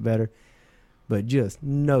each other a little bit better. But just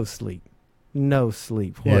no sleep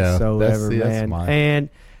whatsoever, man. And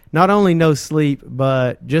not only no sleep,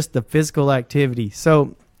 but just the physical activity.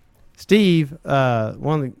 So Steve,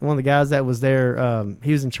 one of the guys that was there,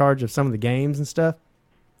 he was in charge of some of the games and stuff.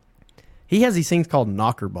 He has these things called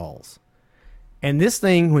knocker balls. And this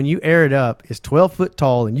thing, when you air it up, is 12 foot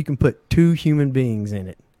tall, and you can put 2 human beings in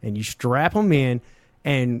it. And you strap them in.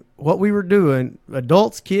 And what we were doing,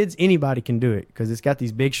 adults, kids, anybody can do it because it's got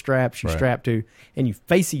these big straps you strap to, and you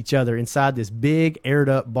face each other inside this big aired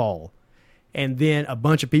up ball. And then a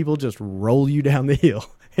bunch of people just roll you down the hill.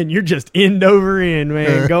 And you're just end over end,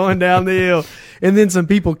 man, going down the hill. And then some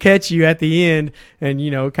people catch you at the end and, you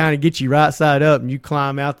know, kind of get you right side up, and you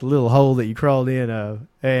climb out the little hole that you crawled in of.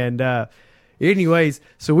 And anyways,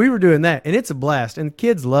 so we were doing that, and it's a blast. And the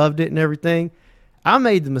kids loved it and everything. I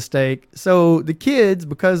made the mistake. So the kids,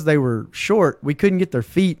 because they were short, we couldn't get their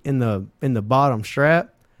feet in the bottom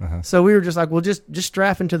strap. So we were just like, well, just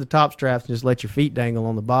strap into the top straps and just let your feet dangle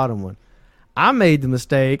on the bottom one. I made the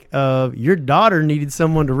mistake of your daughter needed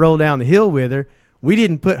someone to roll down the hill with her. We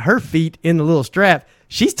didn't put her feet in the little strap.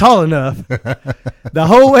 She's tall enough. The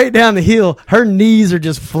whole way down the hill, her knees are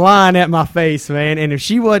just flying at my face, man. And if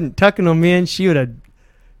she wasn't tucking them in, she'd have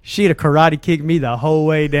karate kicked me the whole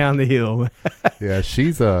way down the hill. Yeah,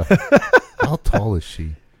 she's how tall is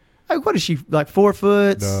she? Like, what is she, like 4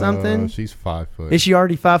 foot something? She's 5 foot. Is she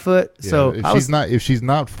already 5 foot? Yeah, so if she's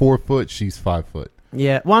not 4 foot, she's 5 foot.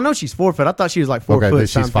 Yeah, well, I know she's 4 foot. I thought she was like 4 foot. Okay,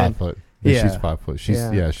 she's something. 5 foot. Yeah, she's 5 foot.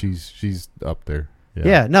 She's up there.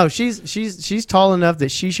 Yeah, no, she's tall enough that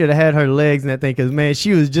she should have had her legs in that thing, because man,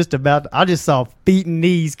 she was just about. I just saw feet and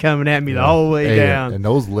knees coming at me the whole way down. And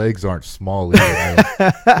those legs aren't small either.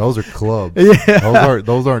 Man. Those are clubs. Yeah,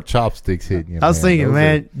 those aren't chopsticks hitting you. I was thinking,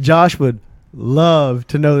 man, Josh would love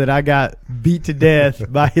to know that I got beat to death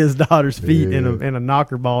by his daughter's feet in a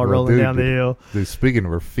knocker ball rolling down the hill. Dude, speaking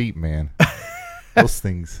of her feet, man, those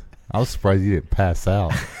things. I was surprised you didn't pass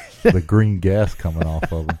out. The green gas coming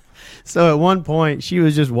off of them. So at one point, she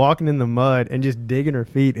was just walking in the mud and just digging her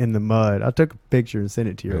feet in the mud. I took a picture and sent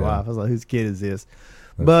it to your wife. I was like, whose kid is this?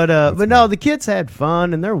 But no, the kids had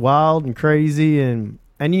fun, and they're wild and crazy, and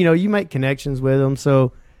you know, you make connections with them.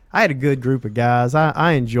 So I had a good group of guys.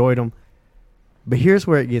 I enjoyed them. But here's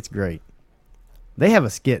where it gets great. They have a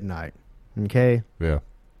skit night, okay? Yeah.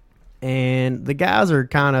 And the guys are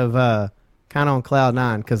kind of on cloud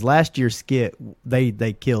nine, because last year's skit,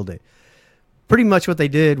 they killed it. Pretty much what they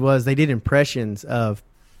did was they did impressions of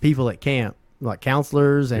people at camp, like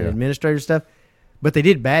counselors and administrators stuff, but they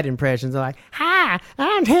did bad impressions. They're like, "Hi,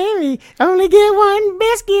 I'm Terry. Only get one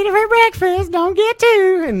biscuit for breakfast. Don't get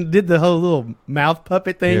two." And did the whole little mouth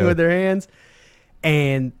puppet thing with their hands.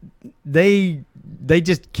 And they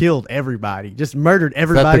just killed everybody, just murdered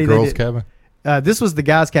everybody. Is that the girls' cabin? This was the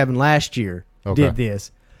guys' cabin last year. Did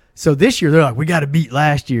this. So this year, they're like, we got to beat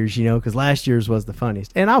last year's, you know, because last year's was the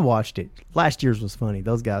funniest. And I watched it. Last year's was funny.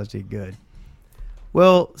 Those guys did good.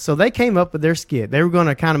 Well, so they came up with their skit. They were going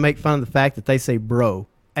to kind of make fun of the fact that they say bro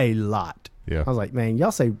a lot. Yeah. I was like, man,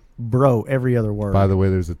 y'all say bro every other word. By the way,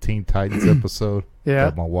 there's a Teen Titans episode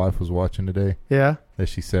that my wife was watching today. Yeah. That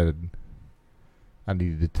she said, I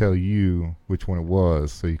needed to tell you which one it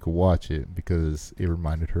was so you could watch it because it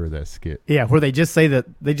reminded her of that skit. Yeah, where they just say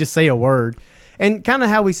a word. And kind of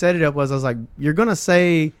how we set it up was I was like, you're going to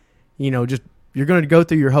say, just you're going to go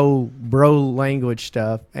through your whole bro language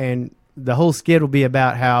stuff, and the whole skit will be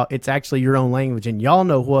about how it's actually your own language, and y'all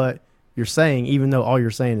know what you're saying, even though all you're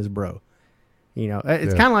saying is bro.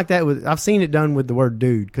 It's kind of like that with, I've seen it done with the word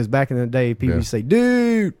dude, because back in the day, people used to say,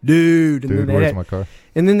 dude, and dude, where's my car?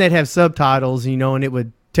 And then they'd have subtitles, and it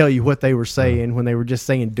would tell you what they were saying when they were just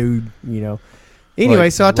saying dude, Anyway,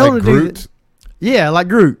 so I told him to do that. Yeah, like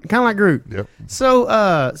Groot, kind of like Groot. Yep. So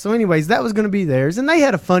anyways, that was going to be theirs, and they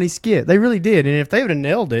had a funny skit. They really did, and if they would have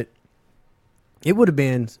nailed it, it would have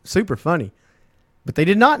been super funny. But they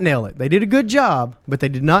did not nail it. They did a good job, but they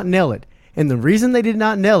did not nail it. And the reason they did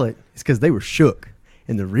not nail it is because they were shook.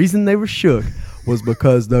 And the reason they were shook was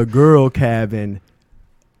because the girl cabin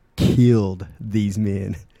killed these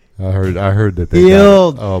men. I heard that they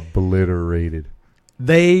Killed. got obliterated.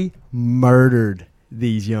 They murdered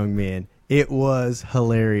these young men. It was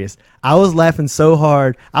hilarious. I was laughing so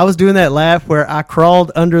hard. I was doing that laugh where I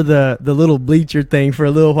crawled under the little bleacher thing for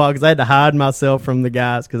a little while because I had to hide myself from the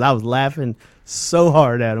guys because I was laughing so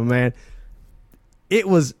hard at them, man. It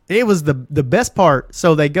was the best part.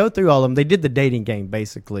 So they go through all of them. They did the dating game,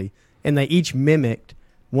 basically, and they each mimicked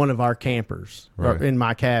one of our campers in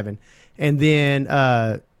my cabin. And then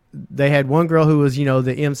they had one girl who was,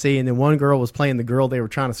 the MC, and then one girl was playing the girl they were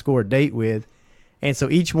trying to score a date with. And so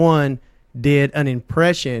each one did an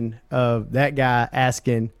impression of that guy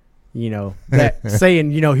asking,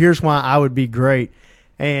 saying, here's why I would be great.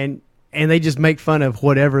 And they just make fun of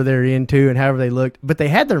whatever they're into and however they looked. But they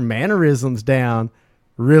had their mannerisms down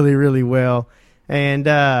really, really well. And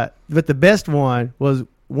but the best one was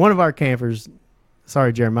one of our campers.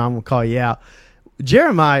 Sorry, Jeremiah, I'm going to call you out.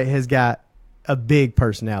 Jeremiah has got a big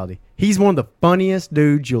personality. He's one of the funniest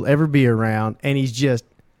dudes you'll ever be around, and he's just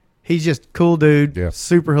cool dude,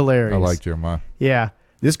 super hilarious. I like Jeremiah. Yeah.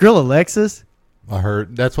 This girl, Alexis,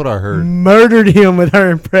 that's what I heard. Murdered him with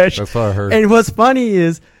her impression. That's what I heard. And what's funny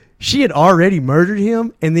is she had already murdered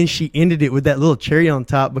him, and then she ended it with that little cherry on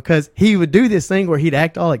top because he would do this thing where he'd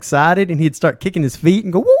act all excited, and he'd start kicking his feet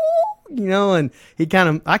and go, woo, and he kind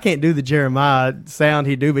of, I can't do the Jeremiah sound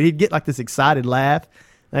he'd do, but he'd get like this excited laugh,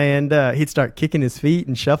 and he'd start kicking his feet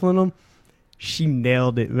and shuffling them. She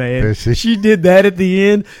nailed it, man. She did that at the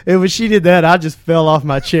end, and when she did that, I just fell off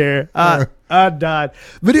my chair. I died,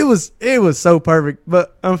 but it was so perfect.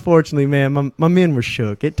 But unfortunately, man, my men were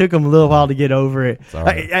shook. It took them a little while to get over it.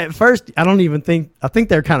 At first, I think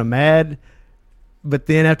they're kind of mad, but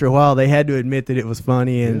then after a while, they had to admit that it was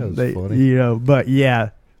funny, and funny. But yeah,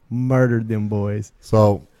 murdered them boys.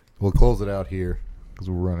 So we'll close it out here because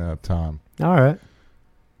we're running out of time. All right.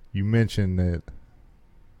 You mentioned that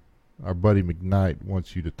our buddy McKnight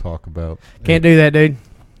wants you to talk about. Can't do that, dude.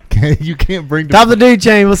 You can't bring top the dude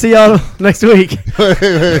chain. We'll see y'all next week. You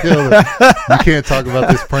can't talk about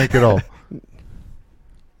this prank at all.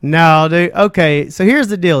 No, dude. Okay, so here's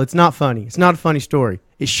the deal. It's not funny. It's not a funny story.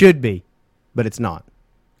 It should be, but it's not.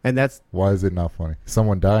 And that's why is it not funny?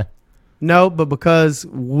 Someone die? No, but because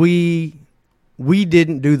we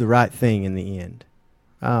didn't do the right thing in the end.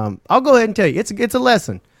 I'll go ahead and tell you. It's a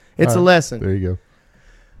lesson. It's a lesson. There you go.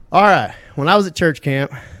 All right. When I was at church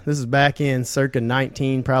camp, this is back in circa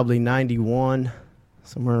 91,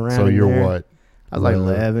 somewhere around So you're there. what? I was like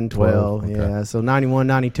 11, 12. Okay. Yeah, so 91,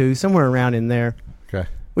 92, somewhere around in there. Okay.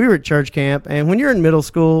 We were at church camp, and when you're in middle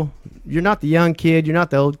school, you're not the young kid, you're not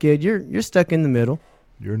the old kid, you're stuck in the middle.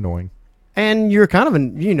 You're annoying. And you're kind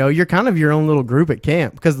of your own little group at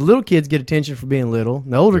camp because the little kids get attention for being little.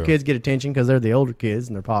 And the older kids get attention because they're the older kids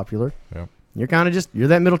and they're popular. Yeah. You're kind of you're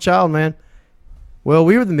that middle child, man. Well,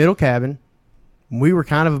 we were the middle cabin. We were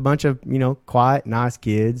kind of a bunch of, quiet, nice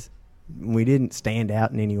kids. We didn't stand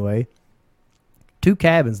out in any way. 2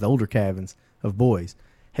 cabins, the older cabins of boys,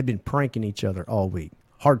 had been pranking each other all week.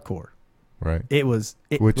 Hardcore. Right.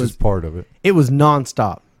 Which is part of it. It was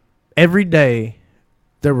nonstop. Every day,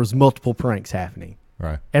 there was multiple pranks happening.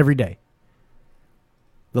 Right. Every day.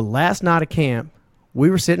 The last night of camp,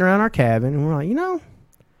 we were sitting around our cabin, and we're like,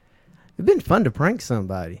 it'd been fun to prank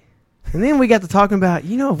somebody. And then we got to talking about,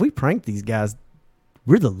 if we prank these guys,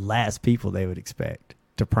 we're the last people they would expect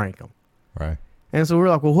to prank them. Right. And so we're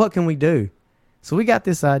like, well, what can we do? So we got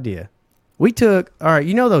this idea. We took, all right,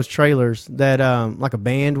 those trailers that like a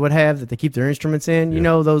band would have that they keep their instruments in? Yeah.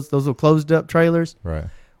 Those little closed up trailers? Right.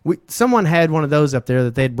 Someone had one of those up there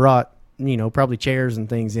that they'd brought, probably chairs and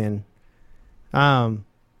things in. Our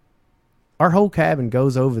whole cabin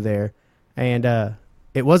goes over there, and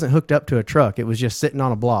it wasn't hooked up to a truck. It was just sitting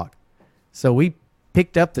on a block. So we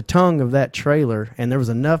picked up the tongue of that trailer, and there was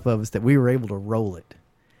enough of us that we were able to roll it.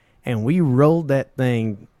 And we rolled that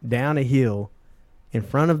thing down a hill in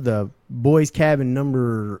front of the boys' cabin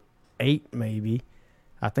number 8, maybe.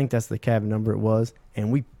 I think that's the cabin number it was.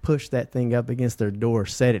 And we pushed that thing up against their door,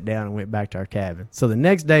 set it down, and went back to our cabin. So the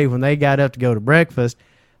next day when they got up to go to breakfast,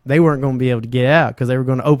 they weren't going to be able to get out because they were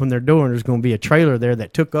going to open their door, and there's going to be a trailer there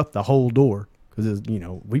that took up the whole door because,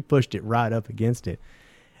 we pushed it right up against it.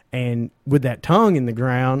 And with that tongue in the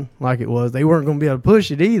ground like it was, they weren't going to be able to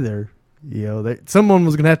push it either. Someone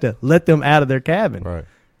was going to have to let them out of their cabin. Right.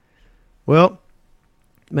 Well,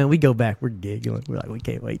 man, we go back. We're giggling. We're like, we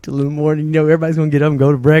can't wait till the morning. Everybody's going to get up and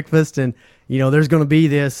go to breakfast. And, there's going to be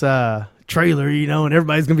this trailer, and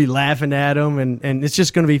everybody's going to be laughing at them. And it's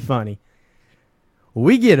just going to be funny.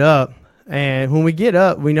 We get up, and when we get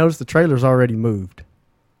up, we notice the trailer's already moved.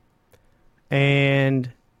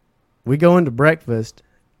 And we go into breakfast,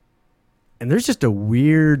 and there's just a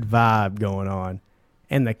weird vibe going on.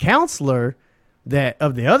 And the counselor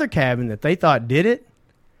of the other cabin that they thought did it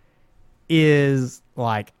is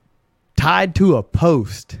like tied to a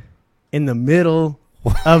post in the middle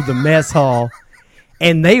of the mess hall,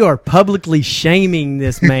 and they are publicly shaming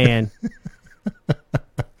this man.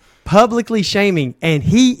 Publicly shaming, and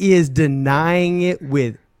he is denying it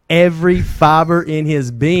with every fiber in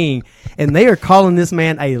his being. And they are calling this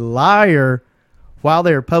man a liar while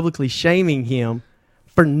they are publicly shaming him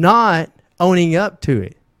for not owning up to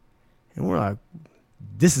it. And we're like,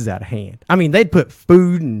 this is out of hand. I mean, they'd put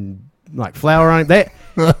food and like flour on it.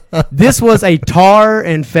 This was a tar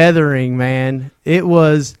and feathering, man. It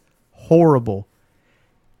was horrible.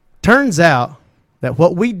 Turns out that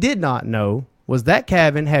what we did not know was that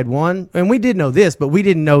cabin had one, and we did know this, but we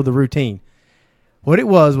didn't know the routine. What it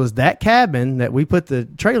was that cabin that we put the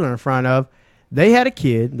trailer in front of, they had a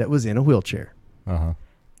kid that was in a wheelchair. Uh-huh.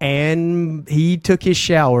 And he took his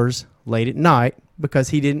showers late at night because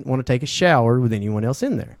he didn't want to take a shower with anyone else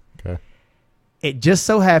in there. Okay. It just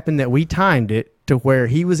so happened that we timed it to where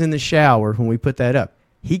he was in the shower when we put that up.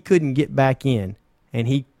 He couldn't get back in, and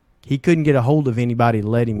he couldn't get a hold of anybody to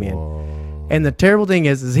let him in. Whoa. And the terrible thing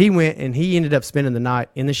is he went and he ended up spending the night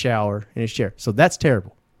in the shower in his chair. So that's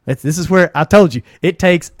terrible. This is where I told you it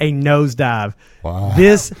takes a nosedive. Wow.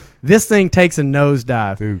 This thing takes a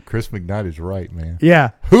nosedive. Dude, Chris McKnight is right, man. Yeah.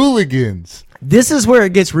 Hooligans. This is where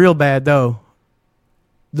it gets real bad, though.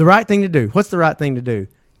 The right thing to do. What's the right thing to do?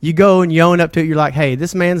 You go and you own up to it. You're like, hey,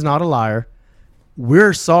 this man's not a liar.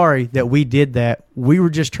 We're sorry that we did that. We were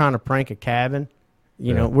just trying to prank a cabin.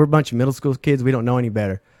 We're a bunch of middle school kids. We don't know any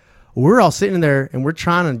better. We're all sitting there, and we're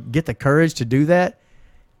trying to get the courage to do that.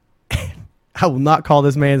 I will not call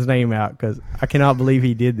this man's name out because I cannot believe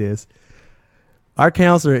he did this. Our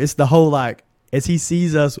counselor, it's the whole as he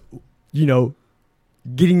sees us,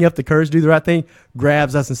 getting up the courage to do the right thing,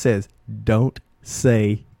 grabs us and says, don't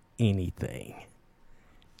say anything.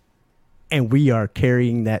 And we are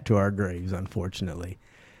carrying that to our graves, unfortunately.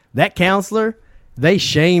 That counselor, they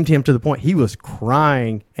shamed him to the point he was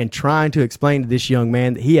crying and trying to explain to this young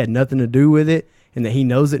man that he had nothing to do with it and that he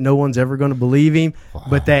knows that no one's ever going to believe him,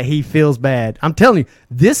 but that he feels bad. I'm telling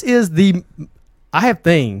you, I have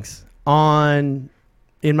things in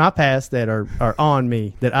my past that are on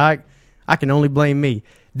me that I can only blame me.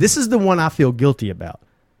 This is the one I feel guilty about.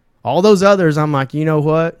 All those others, I'm like, you know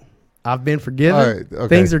what? I've been forgiven. All right, okay.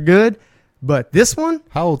 Things are good. But this one,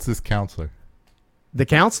 How old's this counselor? the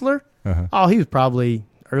counselor, Uh-huh. he was probably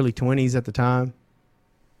early 20s at the time.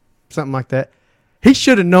 Something like that. He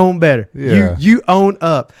should have known better. Yeah. You own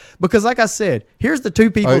up. Because like I said, here's the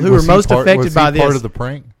two people who were Was he most affected was he by this. part of the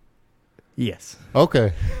prank? Yes.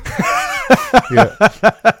 Okay. Yeah.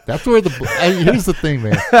 That's where here's the thing,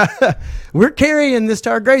 man. We're carrying this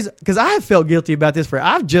to our graves because I have felt guilty about this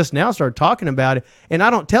I've just now started talking about it, and I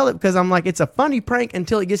don't tell it because I'm like, it's a funny prank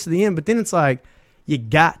until it gets to the end, but then it's like, you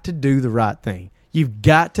got to do the right thing. You've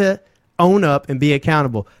got to own up and be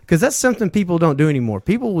accountable because that's something people don't do anymore.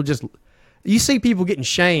 People will just, you see people getting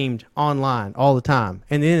shamed online all the time,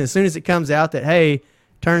 and then as soon as it comes out that, hey,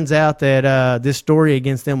 turns out that this story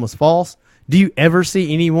against them was false, do you ever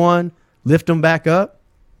see anyone lift them back up?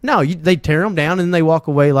 No, they tear them down and then they walk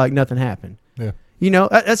away like nothing happened. Yeah.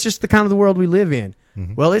 That's just the kind of the world we live in.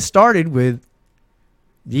 Mm-hmm. Well, it started with,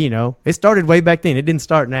 it started way back then. It didn't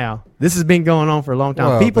start now. This has been going on for a long time.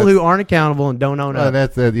 Well, People who aren't accountable and don't own up.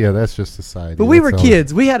 That's just society. But we were That's all.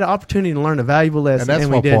 kids. We had an opportunity to learn a valuable lesson, And that's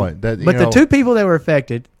we my didn't. point. But the two people that were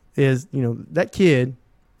affected is, that kid,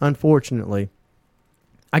 unfortunately,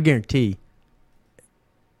 I guarantee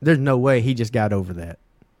there's no way he just got over that.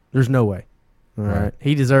 There's no way. All right.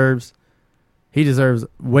 He deserves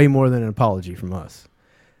way more than an apology from us.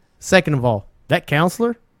 Second of all, that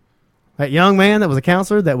counselor, that young man that was a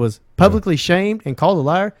counselor that was publicly shamed and called a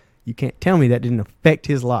liar, you can't tell me that didn't affect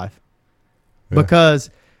his life. Yeah. Because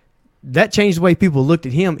that changed the way people looked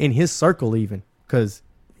at him in his circle even. Because,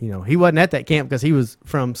 he wasn't at that camp because he was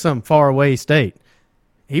from some faraway state.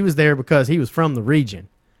 He was there because he was from the region.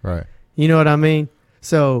 Right. You know what I mean?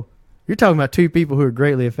 So you're talking about two people who are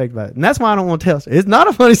greatly affected by it. And that's why I don't want to tell. It's not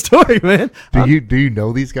a funny story, man. Do you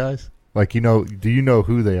know these guys? Like, do you know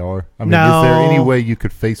who they are? I mean, No. Is there any way you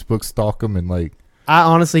could Facebook stalk them and like? I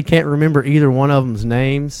honestly can't remember either one of them's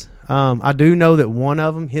names. I do know that one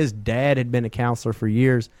of them, his dad had been a counselor for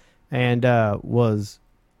years, and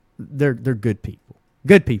they're good people.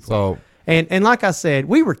 Good people. So And like I said,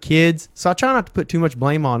 we were kids, so I try not to put too much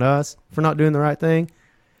blame on us for not doing the right thing.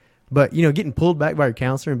 But, getting pulled back by your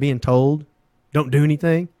counselor and being told, don't do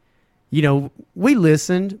anything. We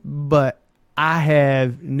listened, but I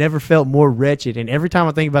have never felt more wretched. And every time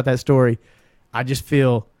I think about that story, I just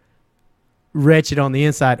feel wretched on the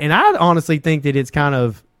inside. And I honestly think that it's kind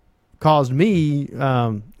of caused me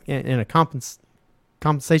in a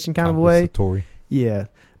compensation kind of a way. Compensatory. Yeah.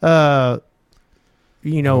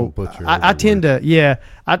 Butcher I tend word. to,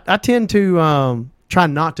 I tend to try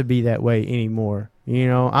not to be that way anymore.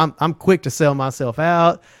 I'm quick to sell myself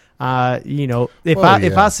out. If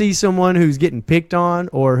I see someone who's getting picked on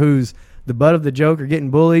or who's the butt of the joke or getting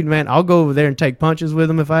bullied, man, I'll go over there and take punches with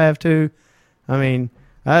them if I have to. I mean,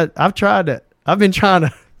 I've been trying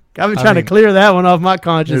to clear that one off my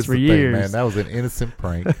conscience for years. Man, that was an innocent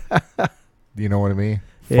prank. You know what I mean?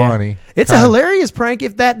 Yeah. Funny. It's a hilarious prank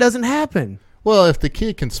if that doesn't happen. Well, if the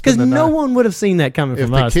kid can spend Because the no night, one would have seen that coming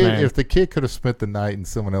from us, man. if the kid could have spent the night in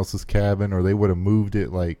someone else's cabin, or they would have moved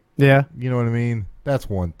it, like, Yeah. you know what I mean? That's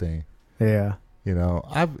one thing. Yeah.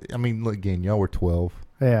 I mean, look, again, y'all were 12,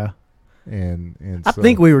 Yeah. and I so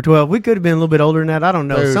think we were 12. We could have been a little bit older than that. I don't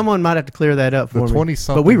know. Dude, Someone might have to clear that up for the me.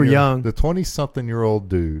 20-something, But we were young. The 20-something-year-old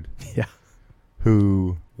dude, Yeah.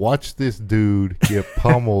 who watched this dude get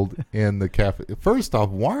pummeled in the cafe. First off,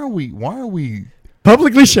 why are we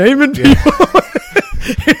Publicly shaming Yeah. people.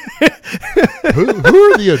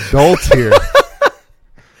 who are the adults here?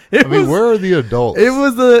 Where are the adults? It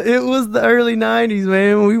was the early 90s,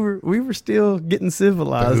 man. We were still getting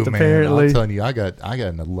civilized, Man, apparently. I'm telling you, I got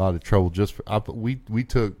in a lot of trouble just for we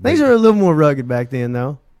took Things were a little more rugged back then,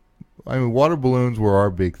 though. I mean, water balloons were our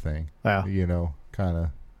big thing. Wow.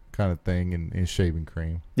 Kind of thing, and shaving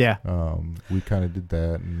cream. Yeah. We kind of did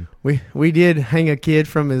that, and We did hang a kid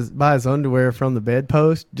by his underwear from the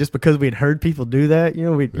bedpost just because we had heard people do that.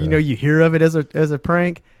 You hear of it as a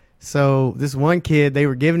prank. So this one kid, they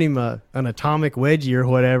were giving him an atomic wedgie or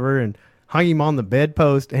whatever, and hung him on the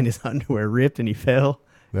bedpost, and his underwear ripped and he fell.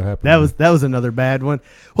 that happened. That was another bad one.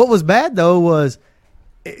 What was bad though was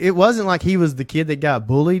it wasn't like he was the kid that got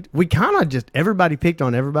bullied. We kind of just everybody picked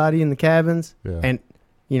on everybody in the cabins, Yeah. and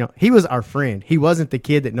he was our friend. He wasn't the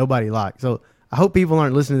kid that nobody liked. So I hope people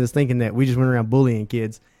aren't listening to this thinking that we just went around bullying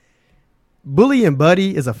kids. Bully and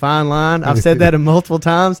buddy is a fine line. I've said that multiple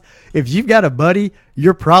times. If you've got a buddy,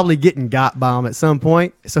 you're probably getting got by him at some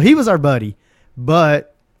point. So he was our buddy.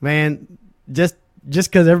 But, man, just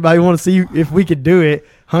because everybody wanted to see if we could do it,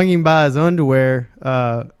 hung him by his underwear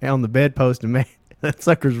on the bedpost, and, man, that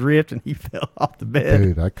sucker's ripped, and he fell off the bed.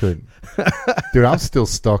 Dude, I couldn't. Dude, I'm still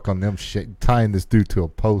stuck on them tying this dude to a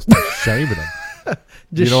post and shaming him.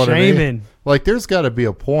 Just you know what I mean? shaming. Like, there's got to be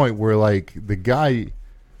a point where, like, the guy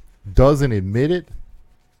doesn't admit it.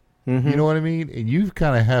 Mm-hmm. You know what I mean? And you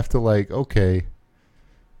kind of have to, like, okay,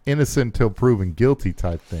 innocent until proven guilty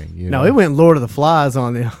type thing. No, it went Lord of the Flies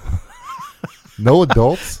on them. No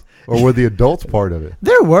adults? Or were the adults part of it?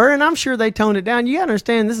 There were, and I'm sure they toned it down. You got to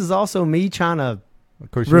understand, this is also me trying to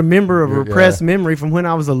Of course, remember a you're- repressed memory from when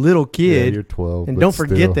I was a little Yeah, kid. you're 12. And but don't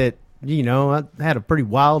forget still, that, I had a pretty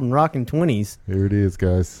wild and rocking 20s. Here it is,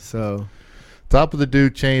 guys. So, Top of the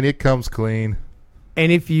dude chain. It comes clean.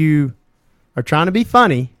 and if you are trying to be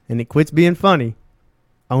funny and it quits being funny,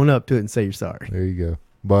 own up to it and say you're sorry. There you go.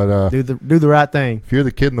 But Do the right thing. if you're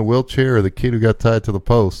the kid in the wheelchair or the kid who got tied to the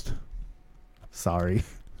post, Sorry.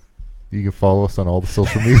 you can follow us on all the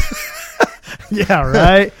social media. Yeah,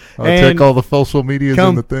 right. I'll And check all the social medias in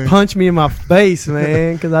come the thing. punch me in my face,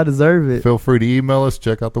 man, because I deserve it. Feel free to email us.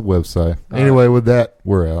 Check out the website. All Anyway, with that,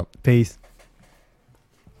 we're out. Peace.